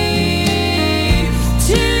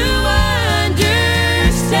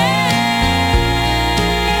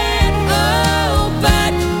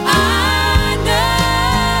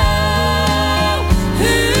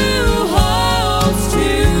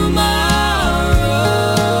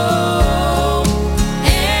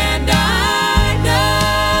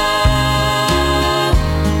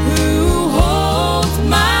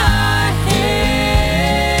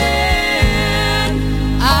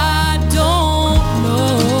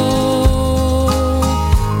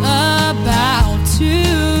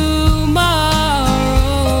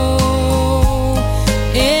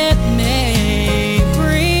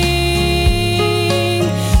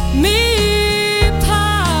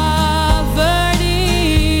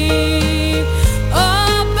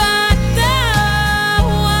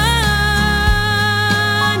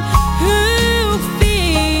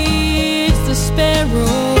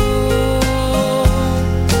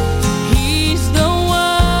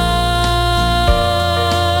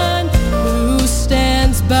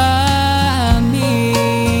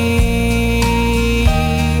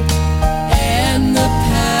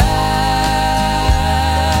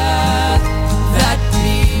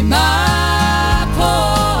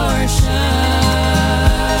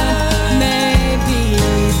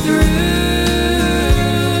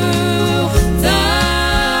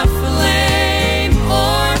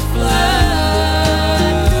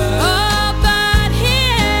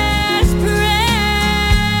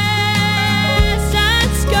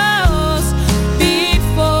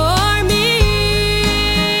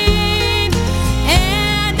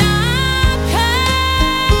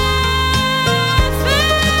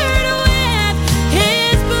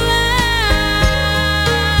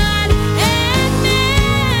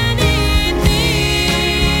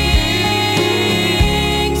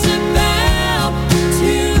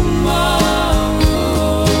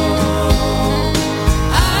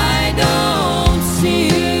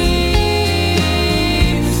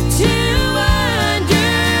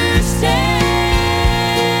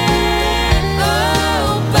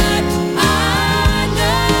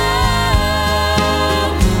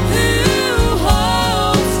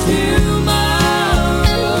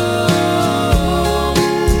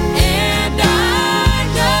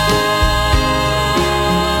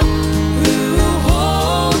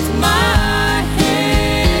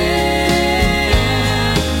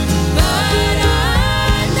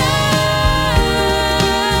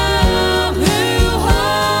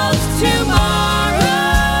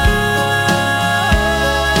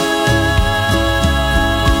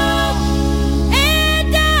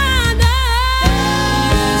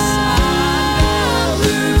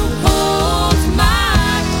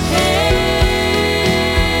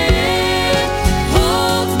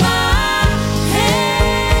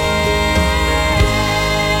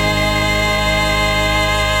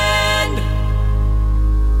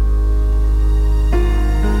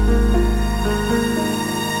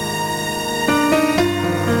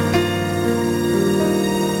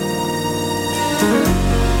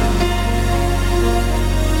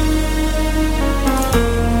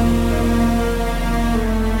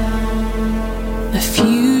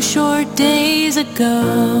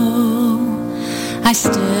ago, I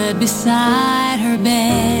stood beside her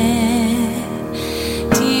bed.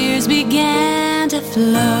 Tears began to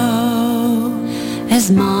flow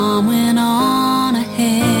as Mom went on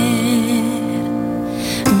ahead,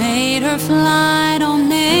 made her flight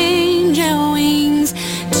on angel wings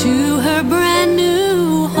to her brand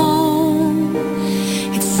new home.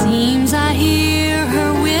 It seems I hear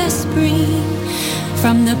her whispering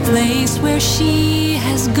from the place where she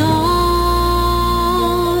has gone.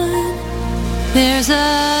 There's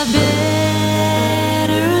a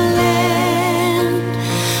better land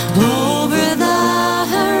over the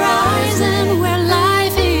horizon where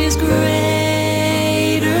life is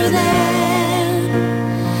greater than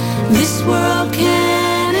this world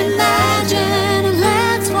can imagine.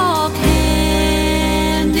 Let's walk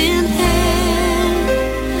hand in hand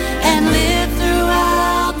and live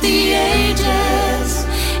throughout the ages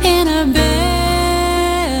in a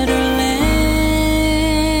better land.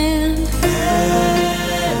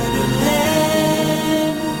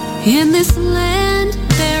 In this land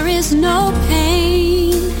there is no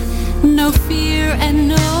pain, no fear, and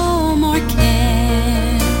no more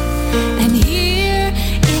care. And here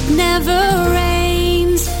it never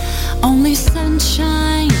rains, only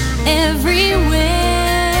sunshine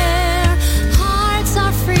everywhere. Hearts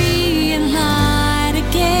are free and light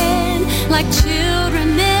again, like children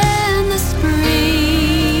in the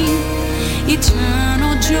spring.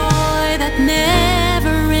 Eternal joy that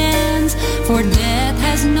never ends, for death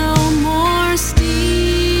has no more sting.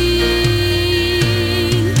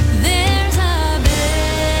 There's a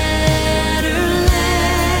better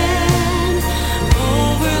land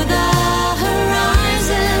over the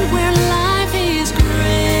horizon where life is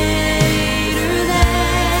greater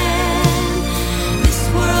than this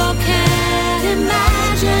world can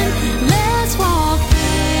imagine. Let's walk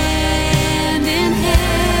hand in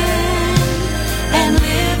hand and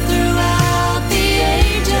live throughout the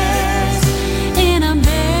ages in a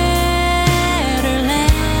better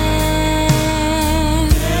land.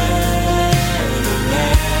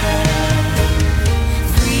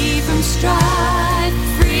 Free from strife,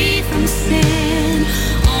 free from sin,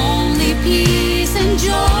 only peace and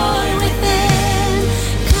joy within.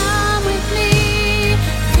 Come with me,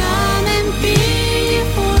 come and be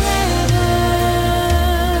forever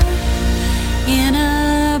in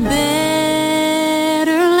a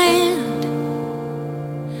better land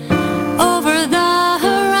over the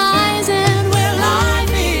horizon where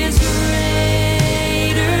life is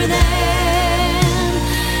greater than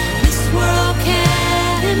this world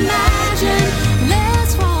can imagine.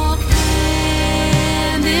 Let's walk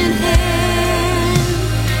hand in hand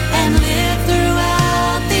and live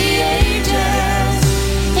throughout the ages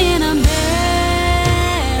in a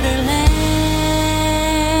better land.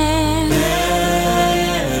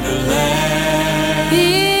 Better land.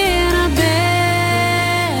 In a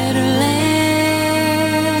better land.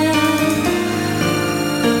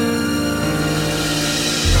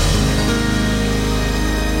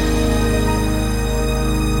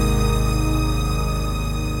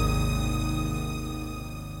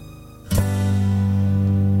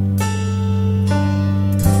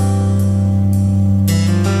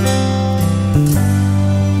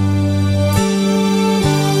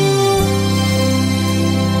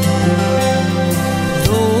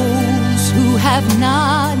 Those who have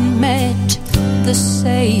not met the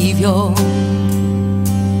Savior,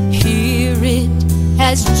 hear it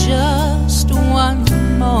as just one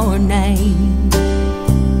more name.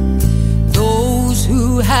 Those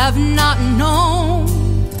who have not known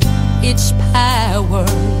its power,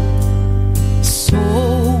 so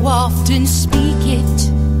often speak it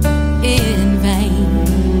in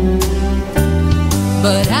vain.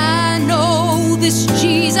 But I know this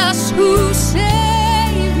Jesus who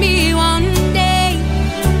saved me one day.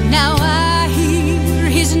 Now I hear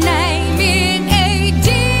his name in a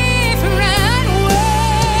different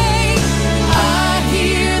way. I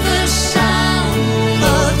hear the sound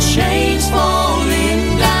of chains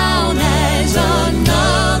falling down as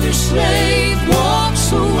another slave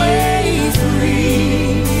walks away free.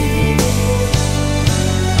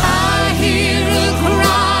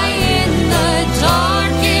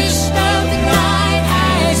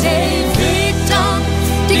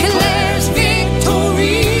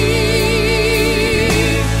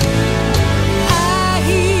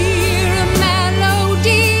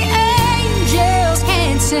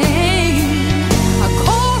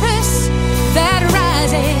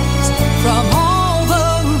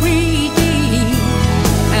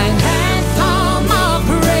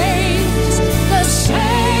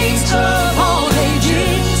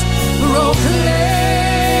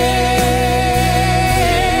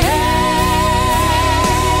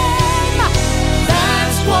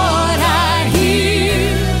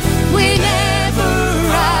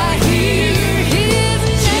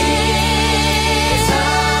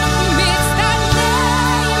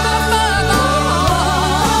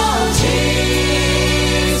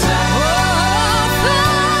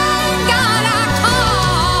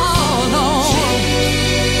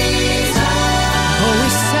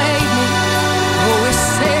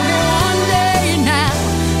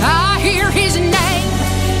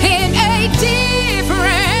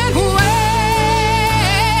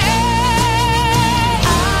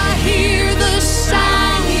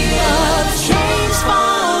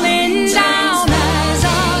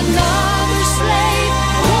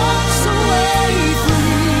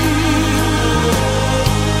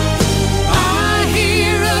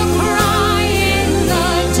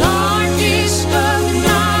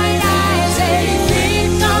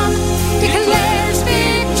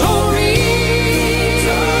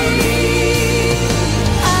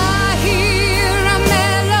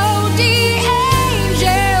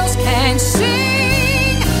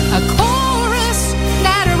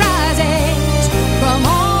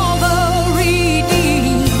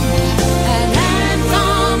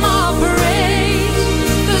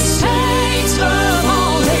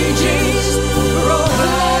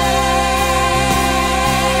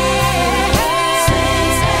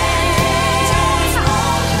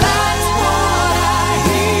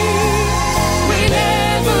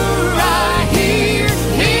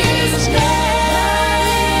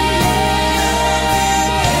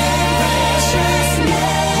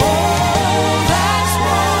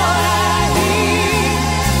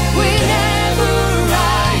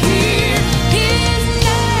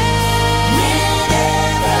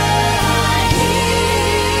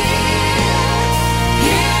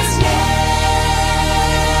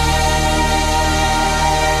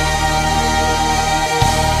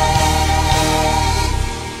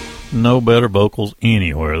 no better vocals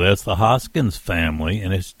anywhere. That's the Hoskins family,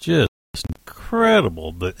 and it's just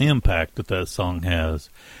incredible the impact that that song has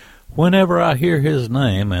whenever I hear his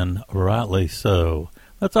name, and rightly so.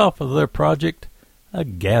 That's off of their project, A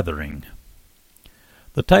Gathering.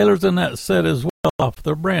 The Taylors in that set as well, off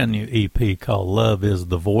their brand new EP called Love is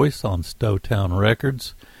the Voice on Stowtown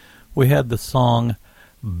Records. We had the song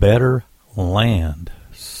Better Land.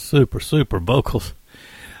 Super vocals.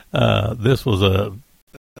 This was a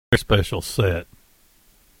very special set.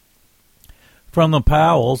 From the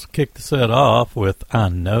Powells, kicked the set off with I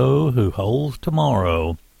Know Who Holds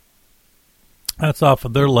Tomorrow. That's off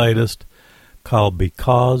of their latest, called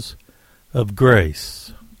Because of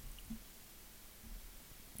Grace.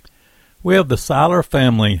 We have the Seiler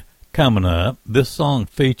family coming up. This song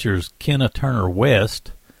features Kenna Turner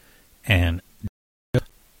West and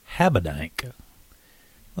Habedank.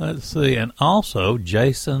 Let's see, and also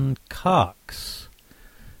Jason Cox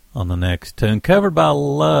on the next tune. Covered by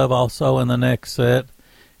Love also in the next set.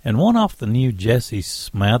 And one off the new Jesse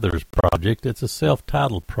Smathers project. It's a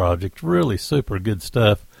self-titled project. Really super good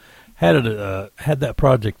stuff. Had that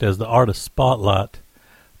project as the Artist Spotlight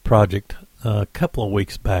project a couple of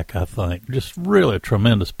weeks back, I think. Just really a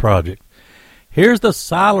tremendous project. Here's the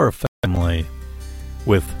Seiler family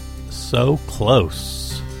with So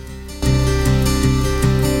Close.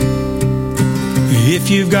 If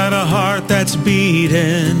you've got a heart that's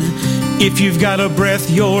beating, if you've got a breath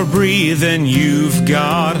you're breathing, you've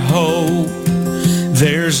got hope.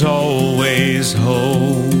 There's always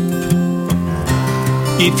hope.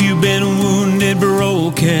 If you've been wounded,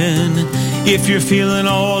 broken, if you're feeling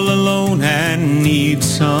all alone and need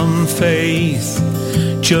some faith,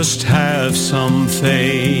 just have some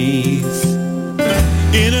faith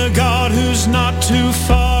in a God who's not too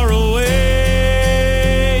far away.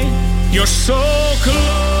 You're so close.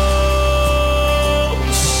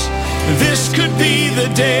 This could be the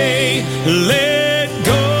day. Let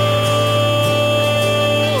go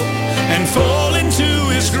and fall into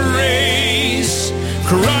His grace.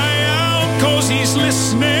 Cry out 'cause He's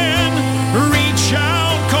listening. Reach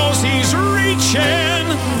out 'cause He's reaching.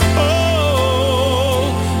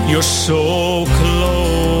 Oh, you're so close.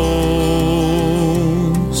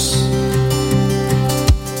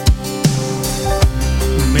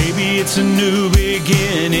 Maybe it's a new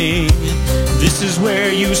beginning. This is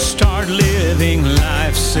where you start living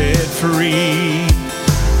life set free.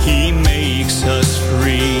 He makes us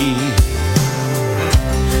free.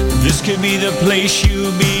 This could be the place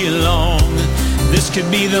you belong. This could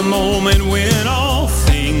be the moment when all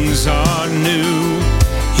things are new.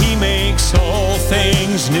 He makes all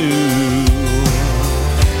things new.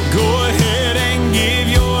 Go ahead and give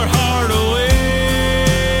your heart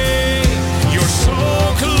away. You're so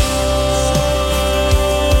close.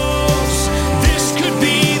 This could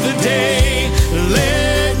be the day.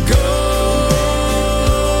 Let go.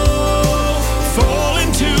 Fall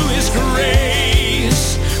into His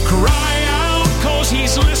grace. Cry out 'cause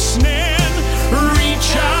He's listening.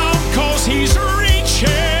 Reach out 'cause He's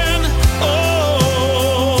reaching.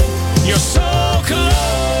 Oh, you're so close.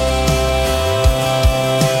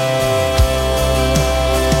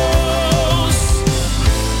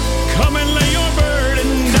 Come and lay your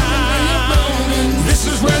burden down. This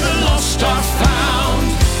is where the lost are found.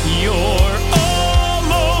 You're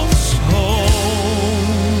almost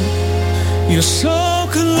home. You're so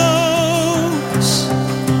close.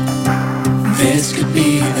 This could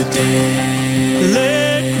be the day.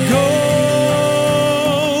 Let go.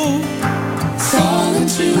 Fall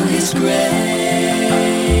into His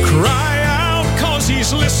grace. Cry out 'cause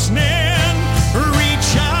He's listening.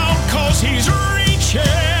 Reach out 'cause He's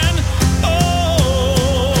reaching.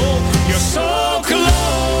 Oh, you're so close.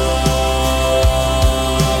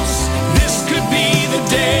 This could be the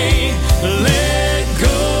day. Let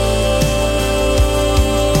go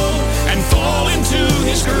and fall into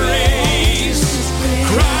His grace.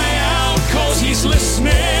 Cry out 'cause He's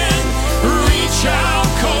listening. Reach out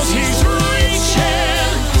 'cause He's reaching.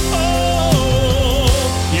 Oh,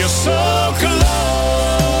 you're so close.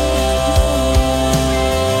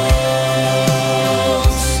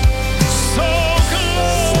 So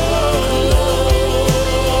close.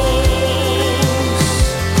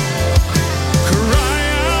 Cry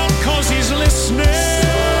out 'cause He's listening.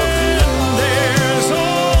 There's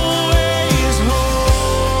always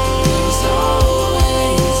hope.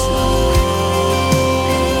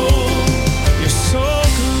 You're so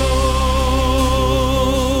close.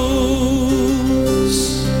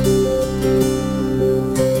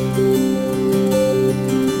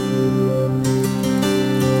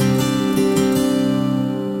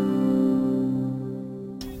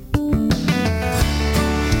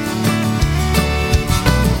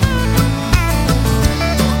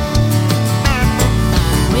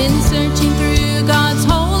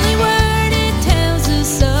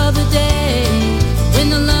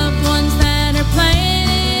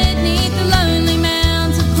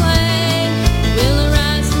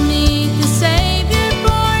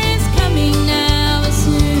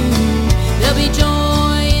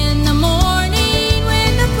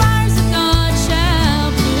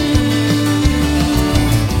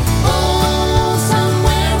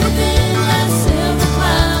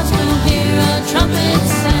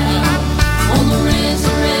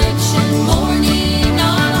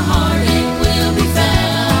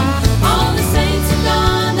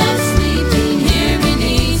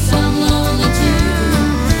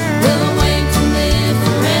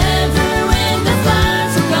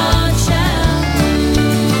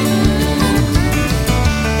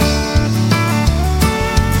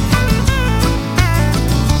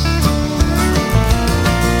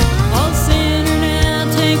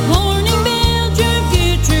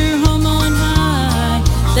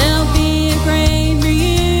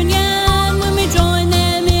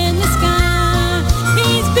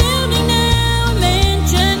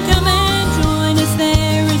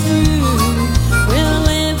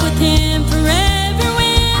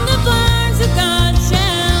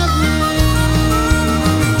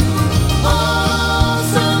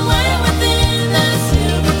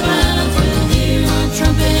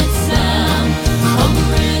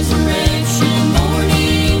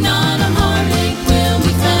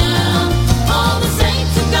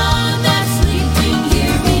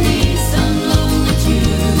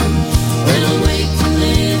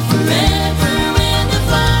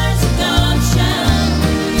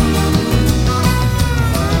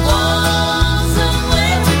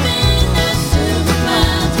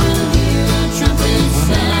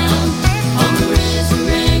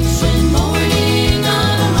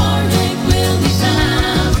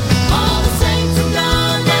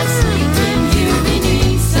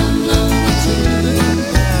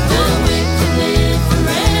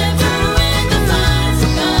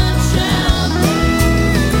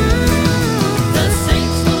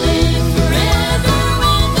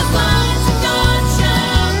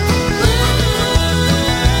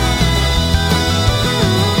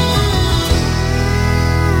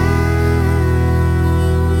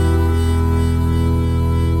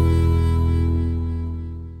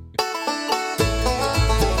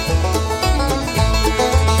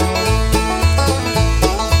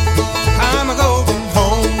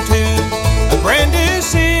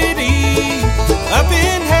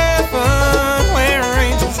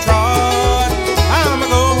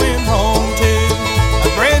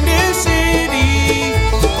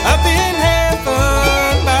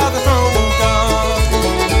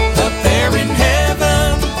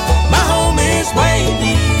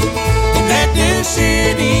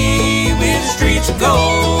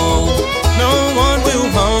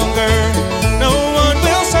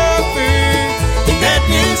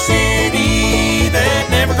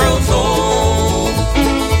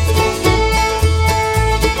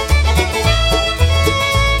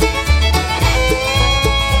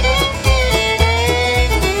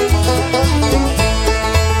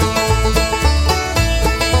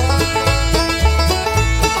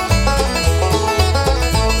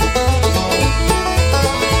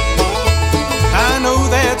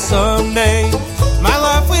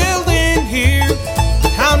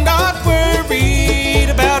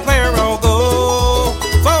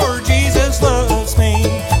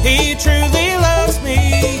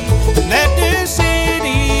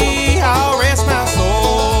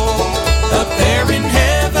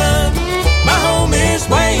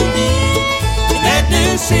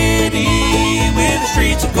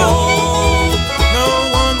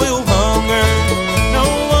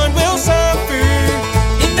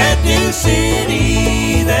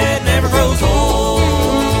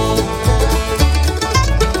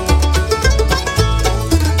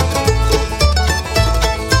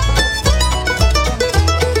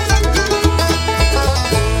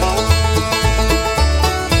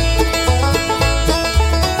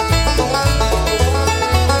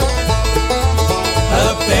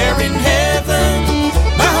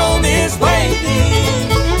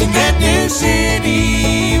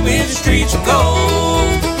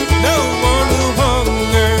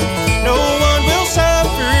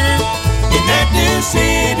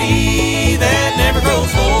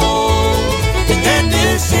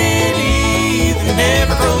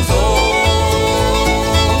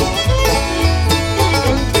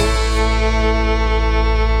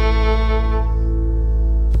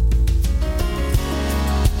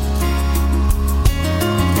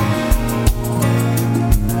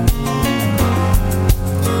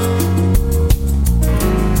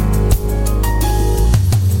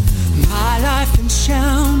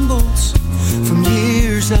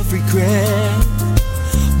 regret.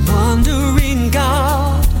 Wondering,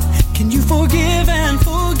 God, can you forgive and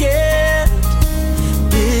forget?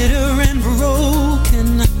 Bitter and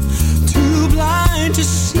broken, too blind to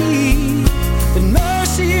see, but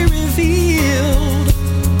mercy revealed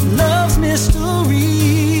love's mystery.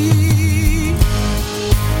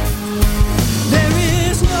 There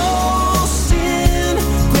is no sin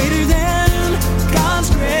greater than God's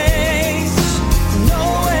grace,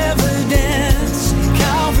 no evidence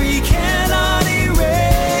Calvary cannot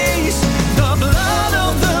erase. The blood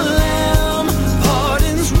of the Lamb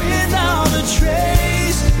pardons without a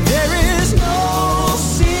trace. There is no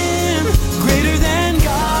sin greater than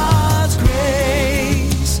God's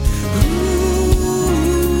grace.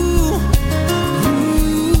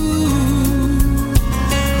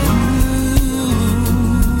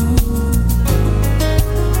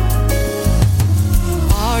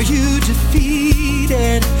 Are you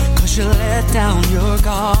defeated 'cause you let down your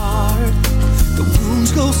guard? The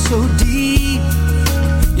wounds go so deep,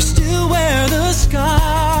 you still wear the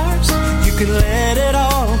scars. You can let it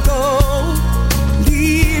all go,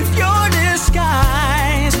 leave your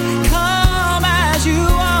disguise, come as you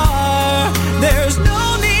are. There's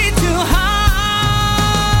no need to hide.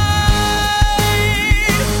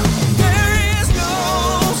 There is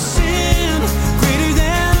no sin greater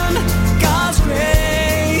than God's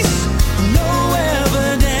grace, no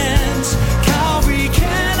evidence Calvary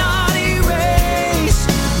cannot erase.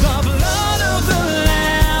 The blood of the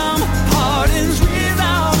Lamb pardons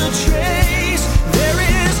without a trace. There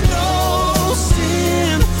is no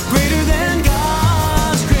sin greater than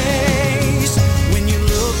God's grace. When you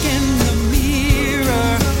look in the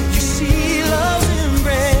mirror, you see love's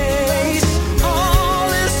embrace. All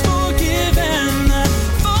is forgiven,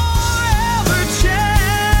 forever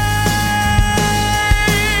changed.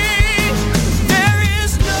 There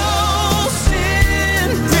is no sin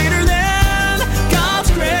greater than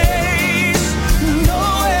God's grace, no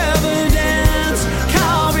evidence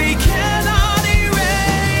Calvary cannot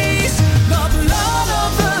erase. The blood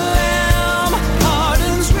of the Lamb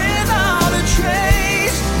pardons without a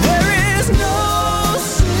trace. There is no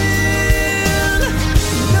sin,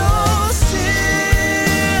 no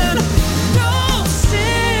sin, no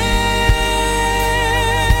sin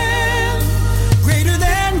greater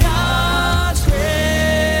than God's grace.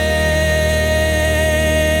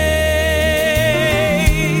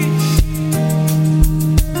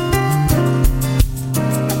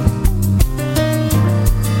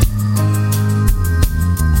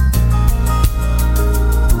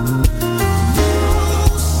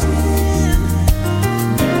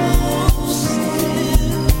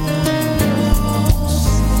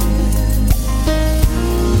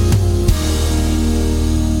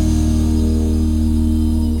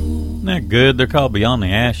 Isn't that good? They're called Beyond the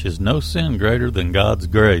Ashes. No sin greater than God's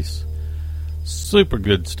grace. Super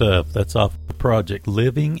good stuff. That's off the project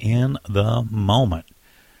Living in the Moment.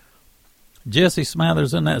 Jesse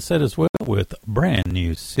Smathers in that set as well with Brand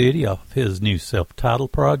New City off his new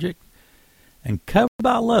self-titled project. And Covered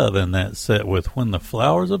by Love in that set with When the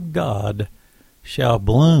Flowers of God Shall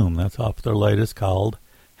Bloom. That's off their latest called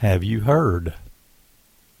Have You Heard?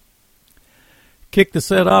 Kicked the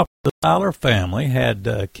set off. The Tyler family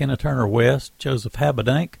had Kenna Turner West, Joseph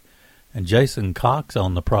Habedank, and Jason Cox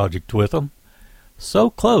on the project with them.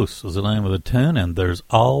 So Close was the name of the tune, and There's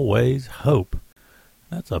Always Hope.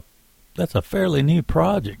 That's a fairly new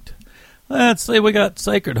project. Let's see, we got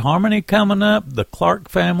Sacred Harmony coming up, the Clark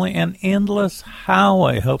family, and Endless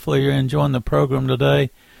Highway. Hopefully you're enjoying the program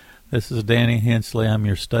today. This is Danny Hensley. I'm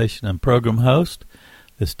your station and program host.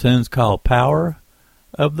 This tune's called Power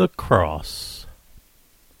of the Cross.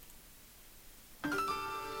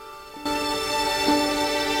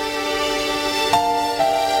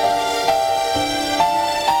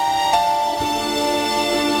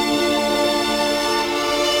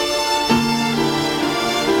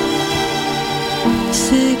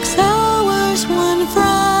 6 hours one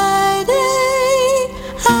Friday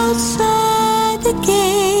outside the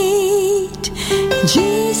gate,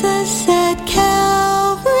 Jesus said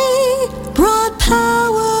Calvary brought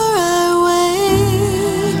power our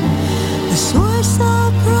way, the source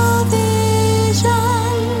of provision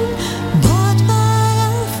bought by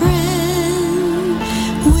a friend.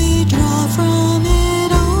 We draw from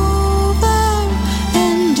it over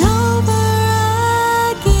and over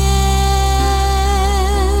again.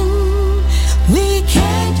 We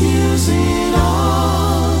can't use it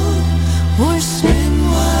all or spend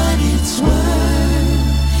what it's worth.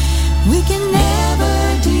 We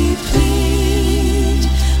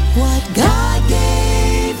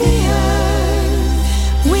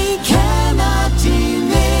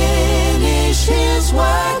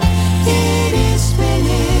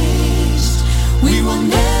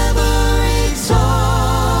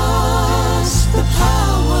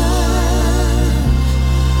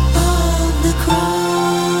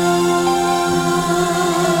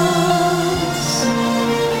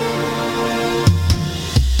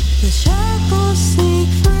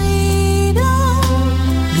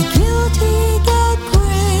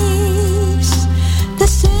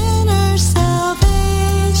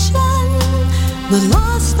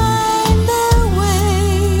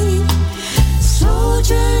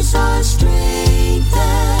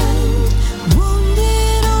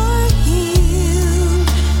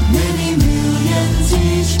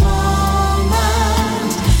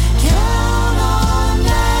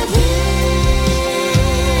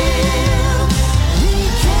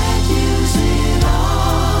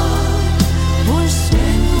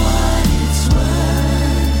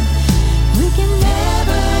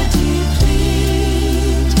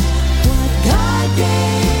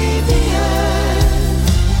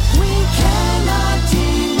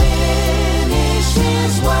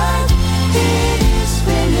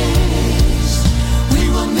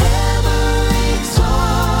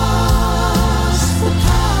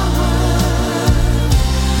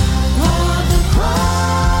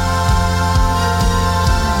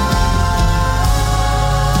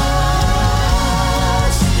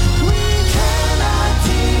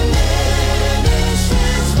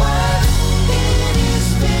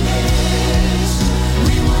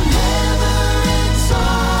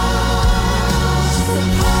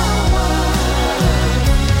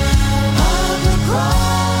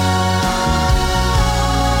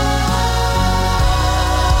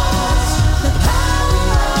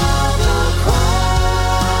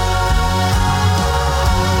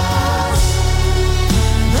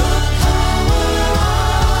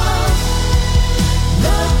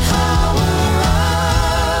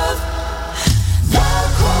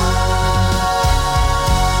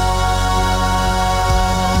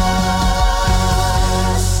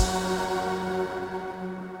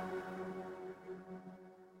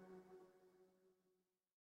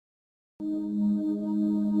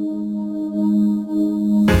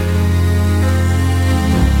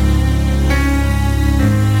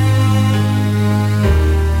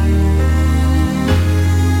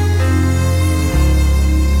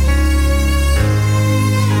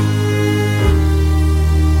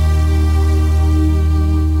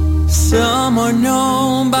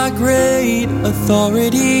great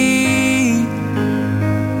authority,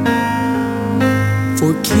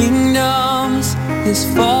 for kingdoms as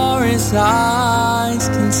far as eyes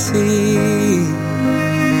can see.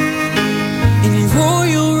 In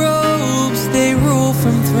royal robes they rule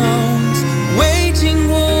from thrones, waging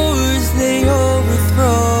wars they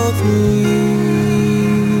overthrow the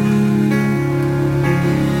weak,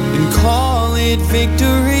 and call it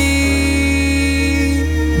victory.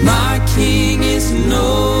 My King is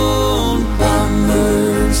known by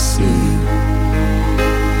mercy.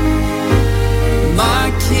 My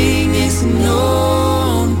King is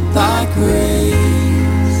known by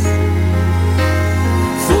grace.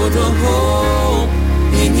 For the hope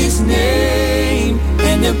in His name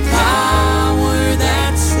and the power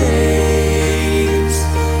that saves.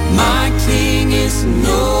 My King is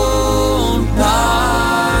known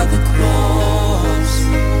by the cross.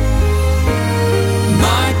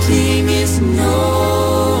 My King is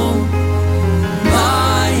known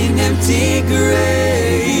by an empty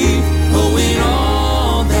grave. Oh, in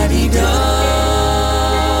all that He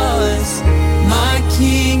does, my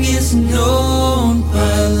King is known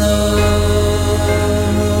by love.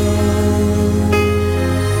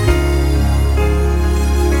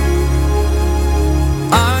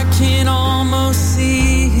 I can almost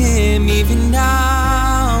see Him even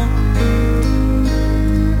now,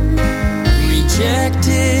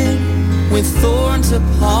 rejected with thorns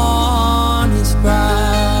upon His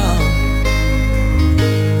brow.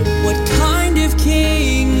 What kind of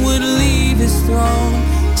king would leave his throne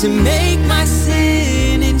to make my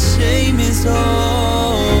sin and shame His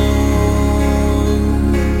own?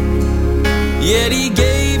 Yet He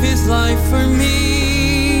gave His life for me.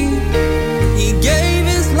 He gave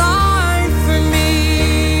His life for me.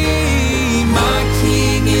 My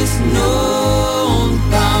King is known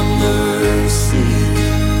by mercy.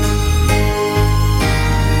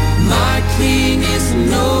 My King is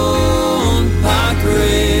known by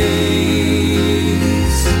grace.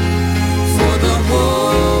 For the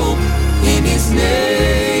hope in His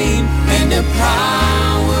name and the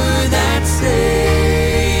power that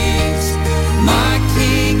saves. My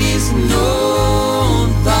King is known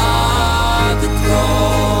by the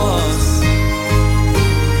cross.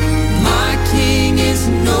 My King is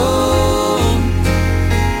known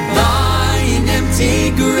by an empty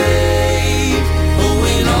grave. Oh,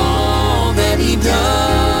 in all that He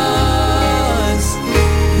does,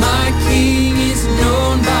 my King is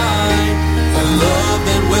known by a love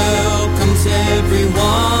that welcomes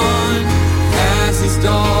everyone, as His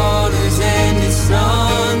daughters and His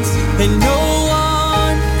sons, and no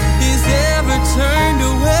one is ever turned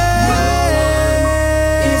away.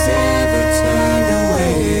 Is ever turned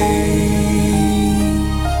away.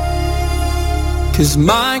 'Cause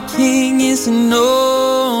my King is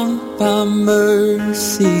known by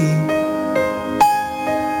mercy,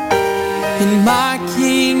 and my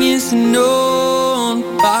King is known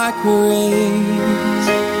by grace.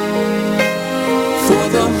 For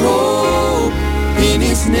the hope in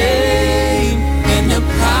His name and the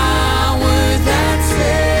power that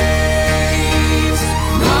saves.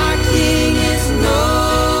 My King is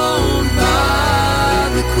known by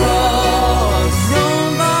the cross. Known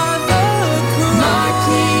by the cross. My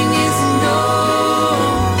King is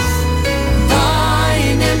known by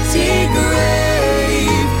an empty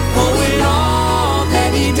grave. Oh, in all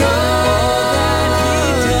that He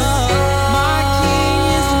does, my King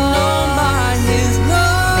is known by His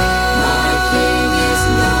love. My King is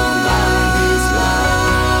known by His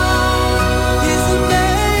love. His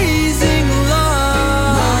amazing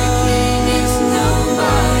love. My King is known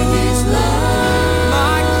by His love.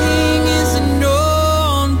 My King is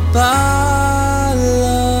known by love.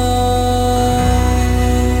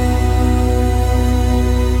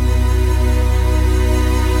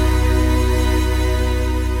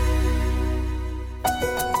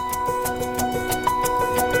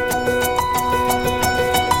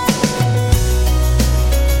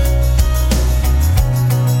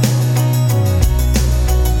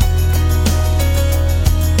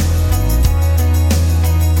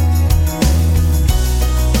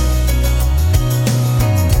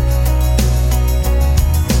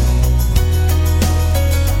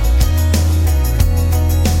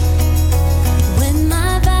 When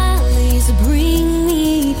my valleys bring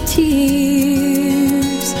me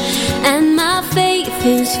tears and my faith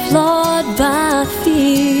is flawed by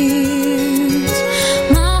fears,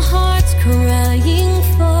 my heart's crying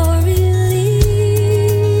for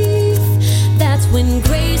relief. That's when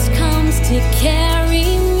grace comes to carry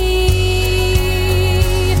me.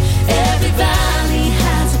 Every valley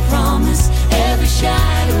has a promise, every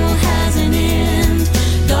shadow has an end.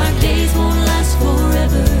 Dark days won't last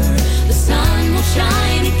forever.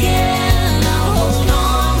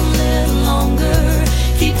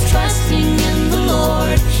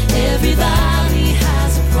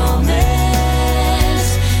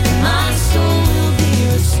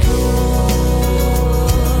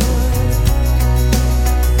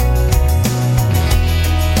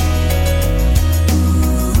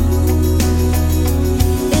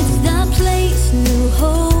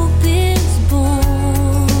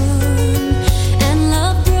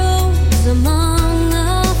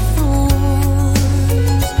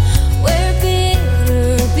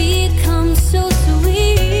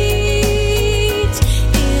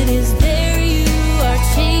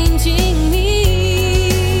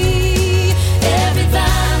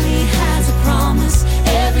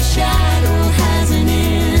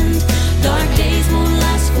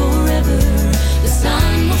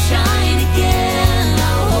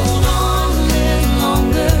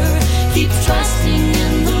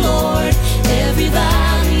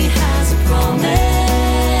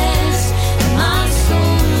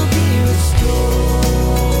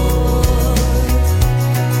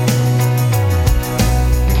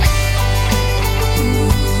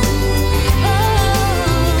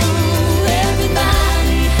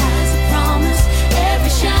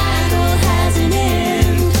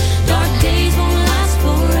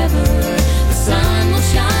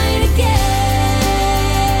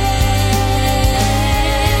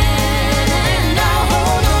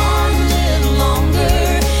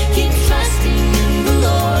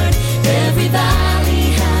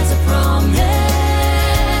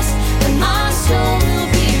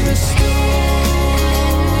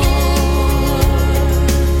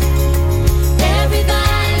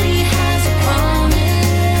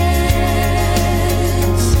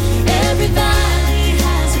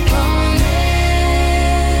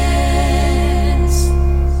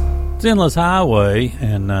 It's Endless Highway,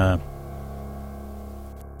 and off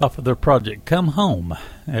of their project Come Home.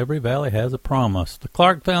 Every Valley Has a Promise. The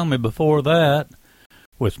Clark family before that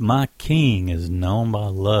with My King Is Known by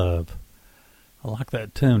Love. I like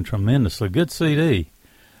that tune tremendously. Good CD.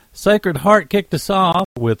 Sacred Heart kicked us off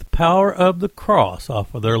with Power of the Cross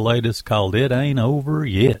off of their latest called It Ain't Over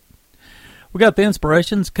Yet. We got the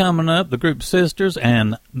Inspirations coming up, the group Sisters,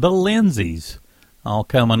 and the Lindsays all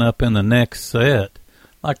coming up in the next set.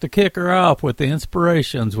 Like to kick her off with the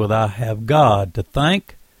Inspirations with I Have God to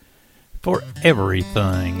Thank for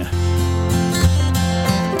Everything.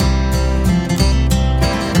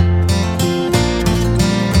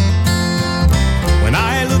 When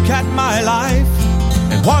I look at my life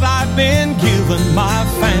and what I've been given, my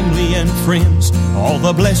family and friends, all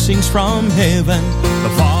the blessings from heaven,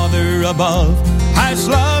 the Father above has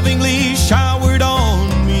lovingly showered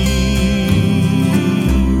on me.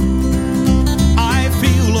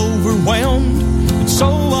 Overwhelmed and so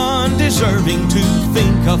undeserving to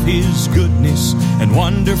think of His goodness and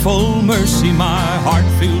wonderful mercy. My heart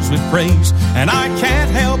fills with praise, and I can't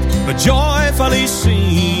help but joyfully sing.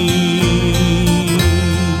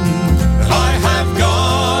 I have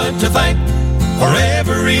God to thank for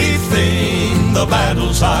everything, the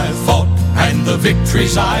battles I've fought and the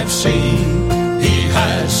victories I've seen. He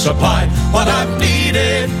has supplied what I've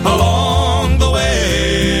needed along the way.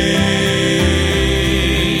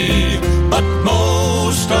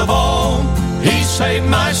 Of all, He saved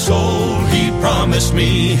my soul. He promised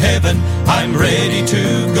me heaven. I'm ready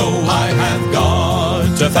to go. I have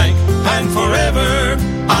God to thank, and forever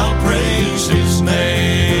I'll praise His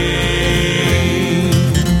name.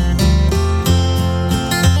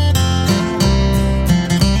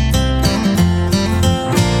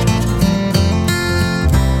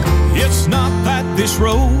 It's not that this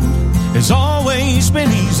road has always been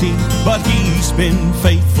easy, but He's been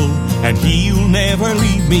faithful and He'll never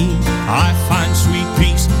leave me. I find sweet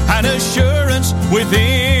peace and assurance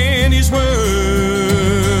within His word.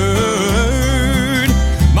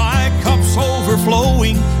 My cup's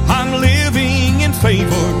overflowing, I'm living in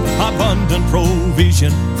favor, abundant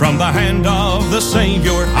provision from the hand of the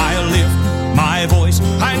Savior. I'll lift my voice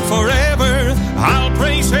and forever I'll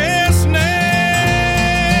praise His name.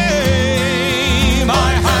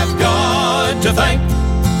 I have God to thank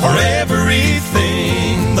for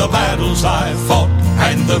everything, the battles I've fought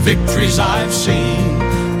and the victories I've seen.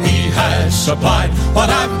 He has supplied what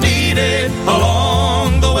I've needed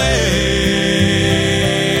along the way.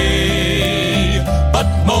 But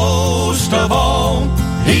most of all,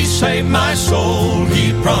 He saved my soul.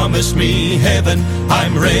 He promised me heaven.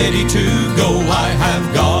 I'm ready to go. I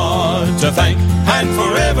have God to thank, and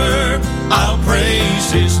forever I'll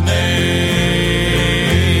praise His name.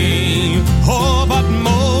 Oh, but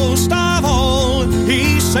most of all,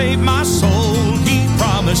 He saved my soul. He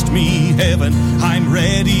promised me heaven. I'm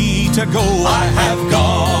ready to go. I have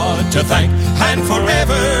God to thank, and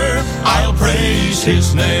forever I'll praise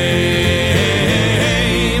His name.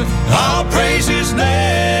 I'll praise His name.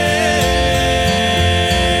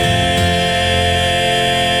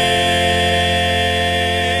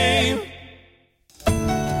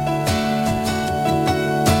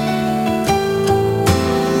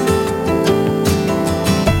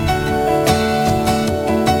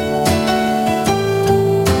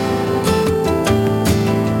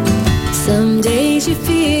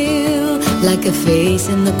 Like a face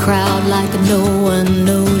in the crowd, like no one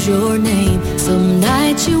knows your name. Some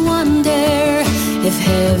nights you wonder if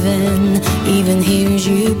heaven even hears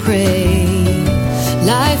you pray.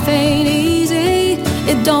 Life ain't easy,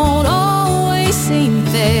 it don't always seem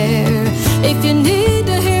fair. If you need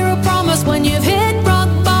to hear a promise when you've hit rock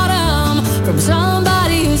bottom from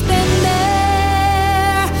somebody who's been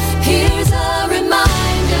there, here's a reminder.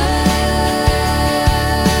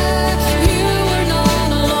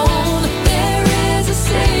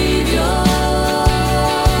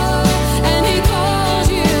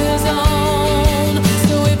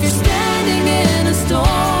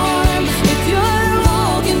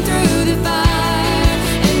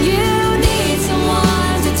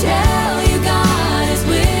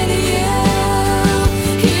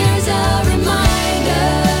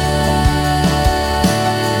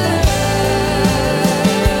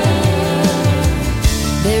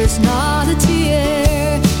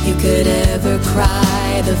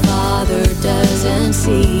 Cry the Father doesn't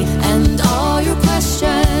see, and all your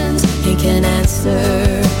questions He can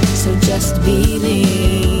answer, so just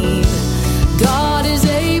believe. God is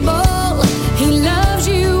able, He loves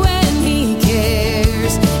you and He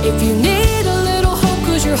cares. If you need a little hope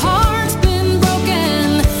 'cause your heart's been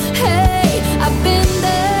broken, hey, I've been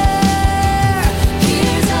there.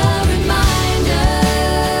 Here's a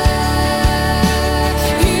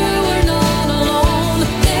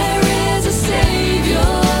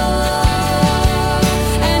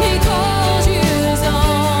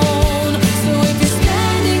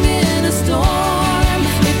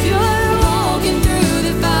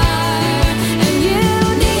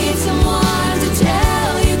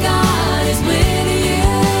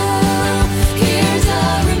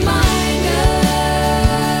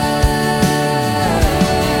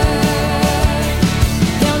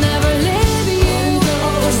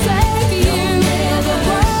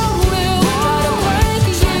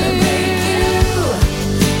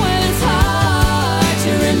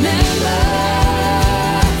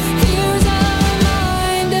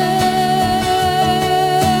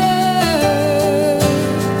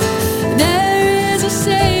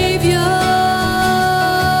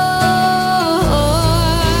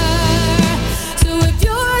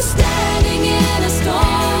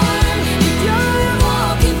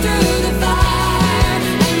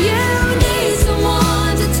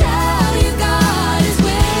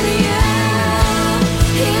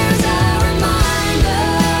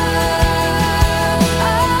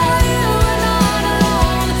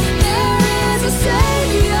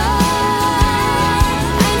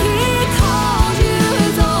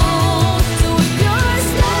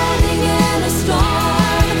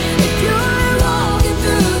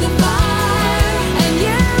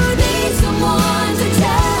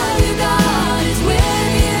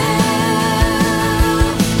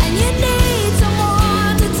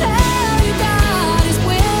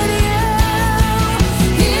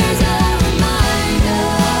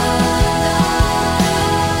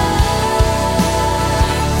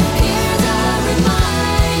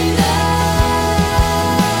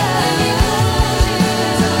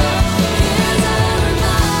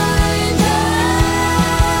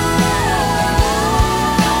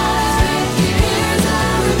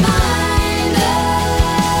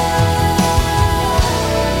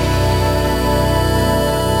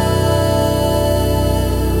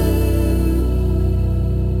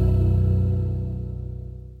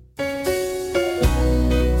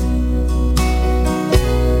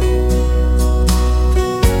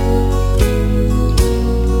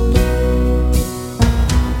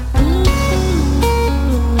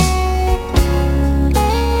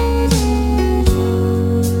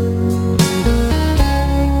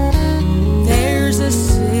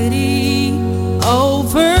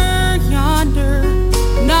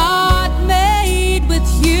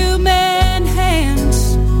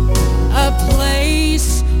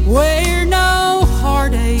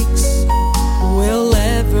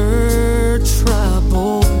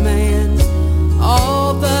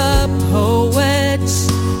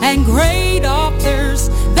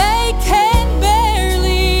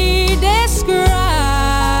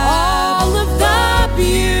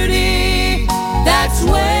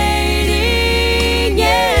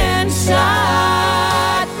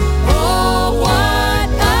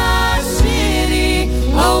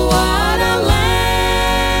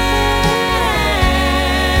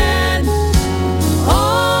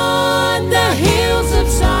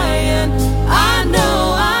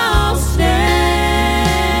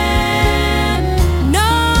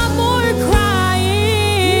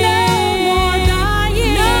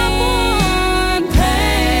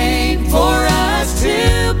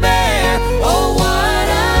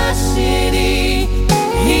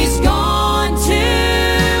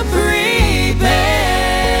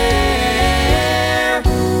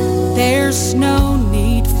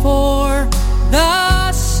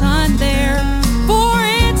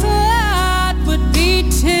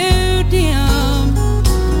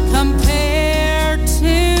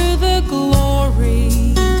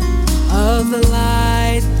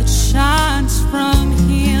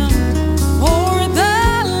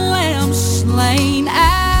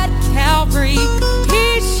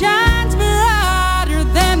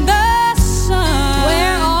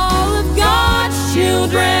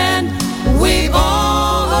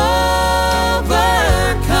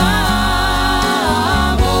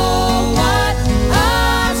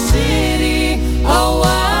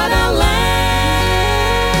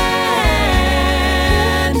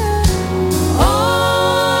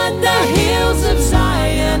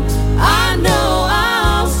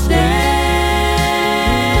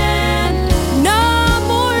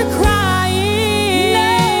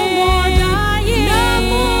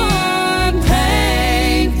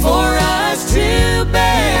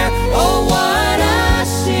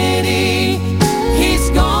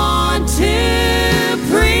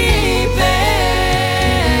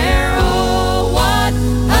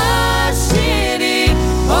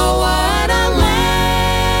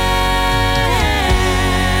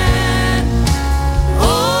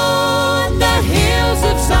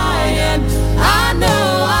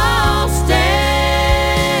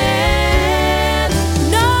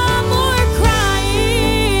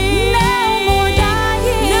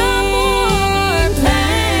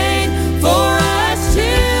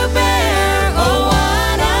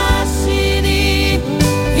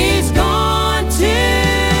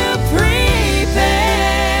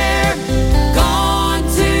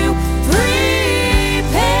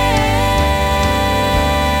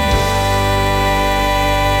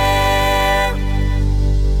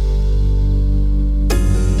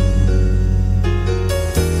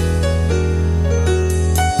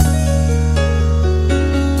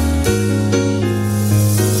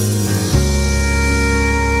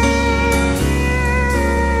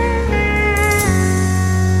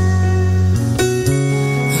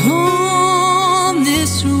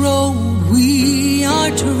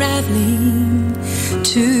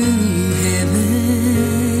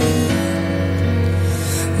heaven.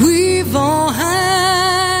 We've all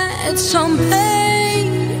had some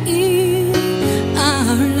pain in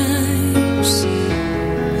our lives,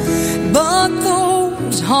 but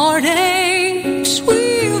those heartaches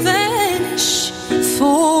will vanish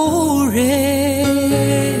forever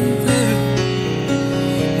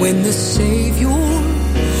when the Savior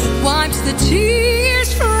wipes the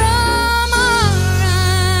tears from our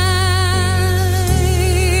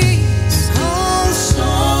eyes. All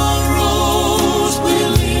sorrows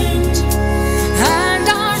will end, And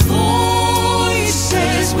our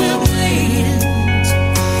voices will blend,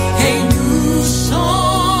 a new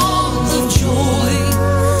song of joy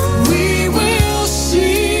we will sing.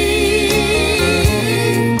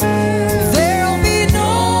 There'll be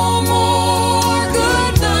no more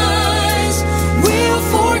goodbyes. We'll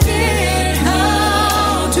forget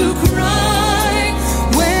how to cry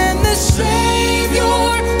when the Savior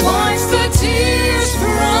wipes the tears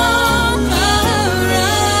from our eyes.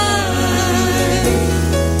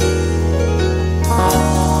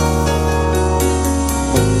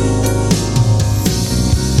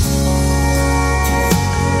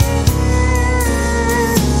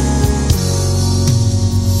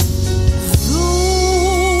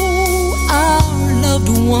 Though our loved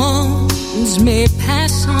ones may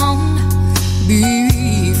pass on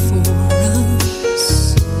before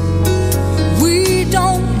us, we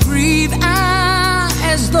don't grieve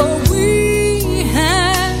as though we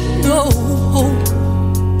had no hope.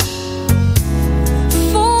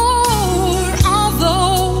 For all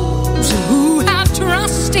those who have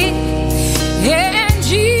trusted in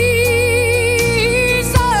Jesus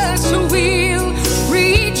will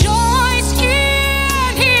rejoice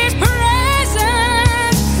in His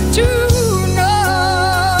presence tonight.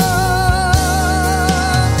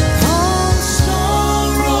 all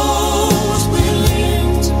sorrows will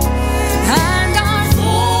end, And our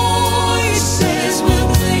voices will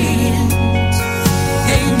blend,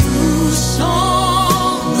 a new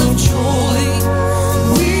song of joy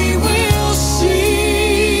we will sing.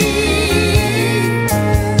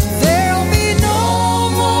 There'll be no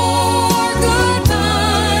more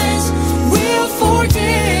goodbyes. We'll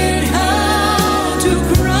forget how to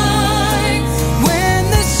cry when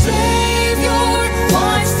the Savior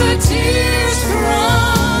wipes the tears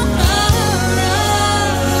from our eyes.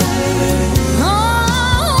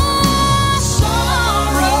 All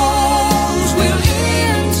sorrows will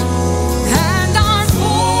end, and our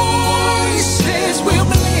voices will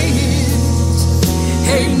blend.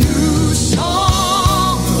 A new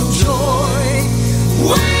song of joy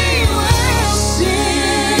we will sing.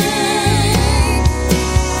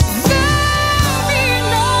 There'll be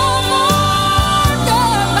no more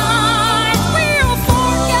goodbyes. We'll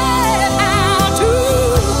forget how to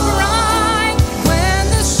cry when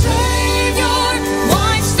the Savior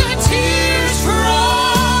wipes the tears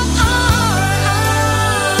from our eyes.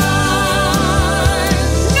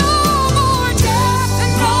 No more death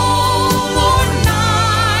and no more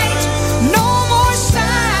night, no more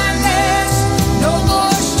sadness, no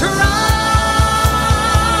more strife.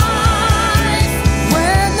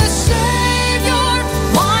 When the Savior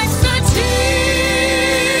wipes the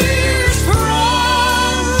tears from our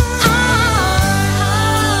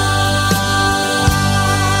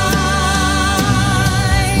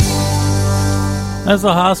eyes. As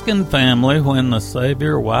the Hoskin family, when the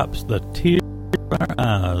Savior wipes the tears from our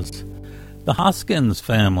eyes. The Hoskins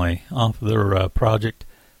family off their project,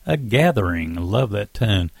 A Gathering. Love that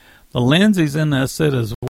tune. The Lindsays in that set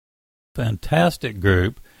as well. Fantastic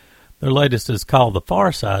group. Their latest is called The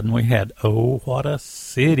Far Side, and we had Oh What a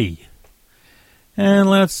City. And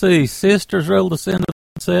let's see, Sisters rolled us into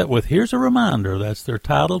the set with Here's a Reminder. That's their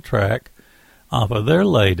title track off of their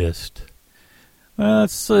latest.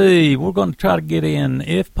 Let's see, we're going to try to get in,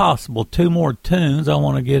 if possible, 2 more tunes. I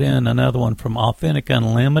want to get in another one from Authentic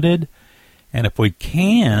Unlimited. And if we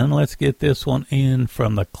can, let's get this one in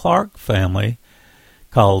from the Clark family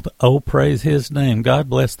called Oh Praise His Name. God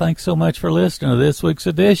bless. Thanks so much for listening to this week's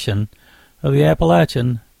edition of the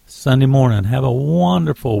Appalachian Sunday Morning. Have a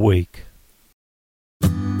wonderful week.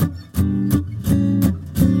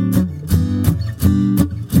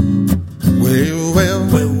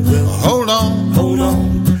 Hold on.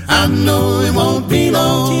 I know it won't be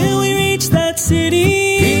long till we reach that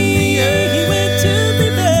city. in the air. He went to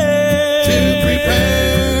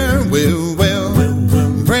prepare. Well,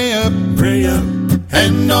 pray up,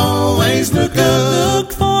 and always look up.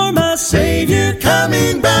 Look for my Savior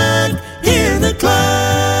Coming back in the cloud.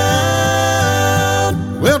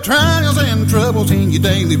 We'll try troubles in your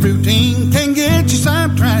daily routine can get you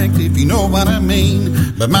sidetracked, if you know what I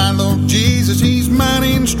mean. But my Lord Jesus, He's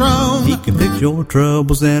mighty and strong. He can fix your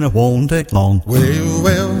troubles and it won't take long.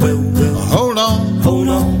 Well, hold on.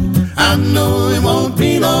 I know it won't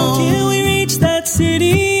be long till we reach that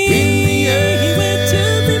city. In the air, He went to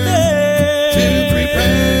prepare.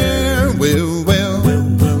 Well,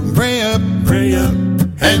 pray up,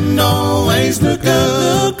 and always look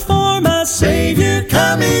up. Look for my Savior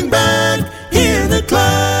coming back in the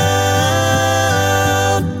cloud.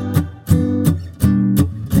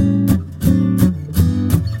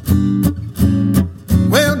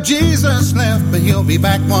 Well, Jesus left, but He'll be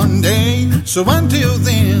back one day. So until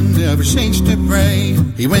then, never cease to pray.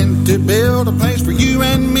 He went to build a place for you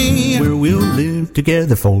and me, where we'll live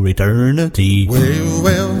together for eternity.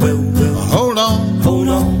 Well, hold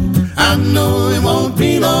on. I know it won't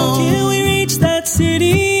be long till we reach that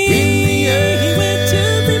city. In the air, He went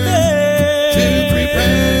to prepare.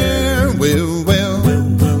 Well,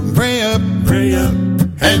 pray up,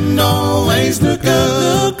 and always look up.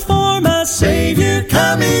 Look for my Savior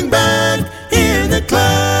coming back in the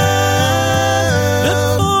cloud.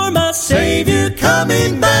 Look for my Savior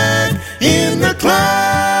coming back in the cloud.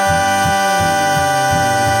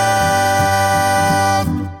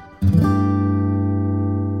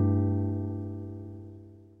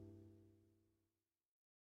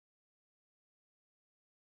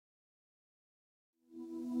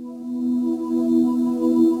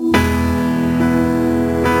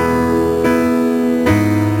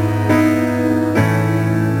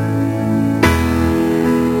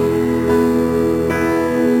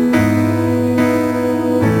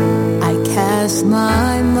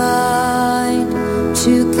 My mind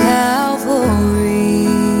to Calvary,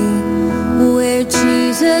 where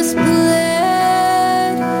Jesus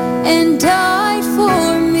bled and died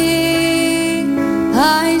for me.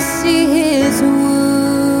 I see His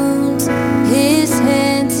wounds, His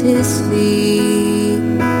hands, His feet,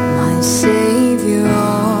 my Savior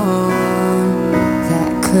on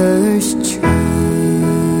that cursed tree.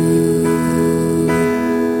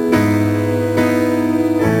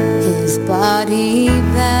 Body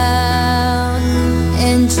bound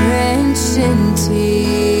and drenched in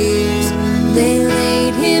tears, they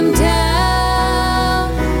laid Him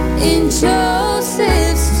down in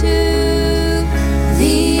Joseph's tomb,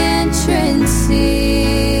 the entrance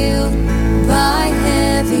sealed by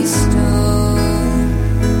heavy stone.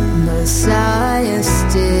 Messiah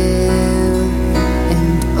still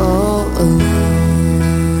and all alone.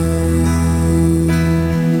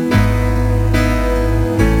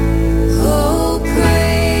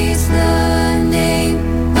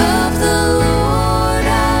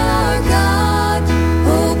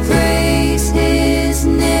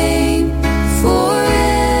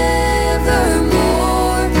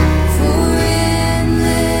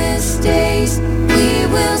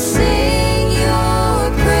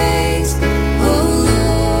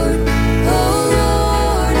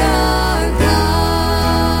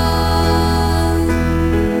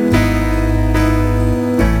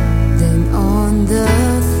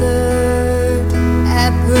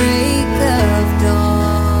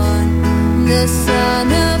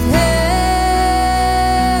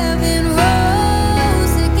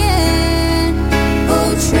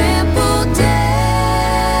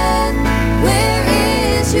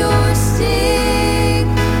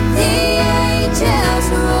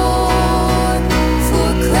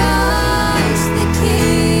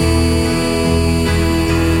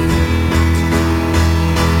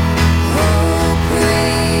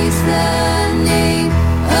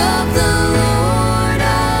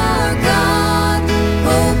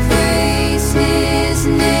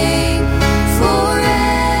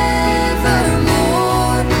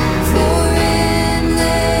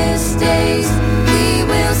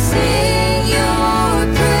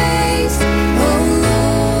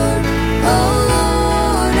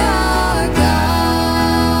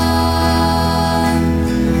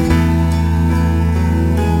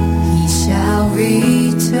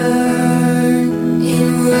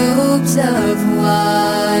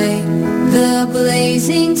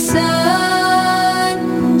 blazing sun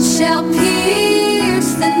shall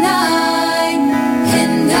pierce the night,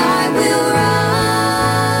 and I will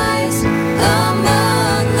rise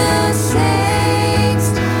among the saints,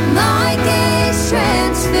 my gaze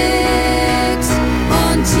transfixed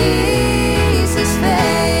on Jesus'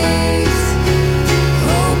 face.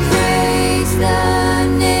 Oh, praise the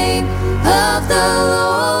name of the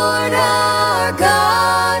Lord our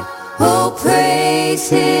God. Oh, praise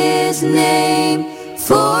His name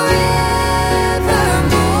for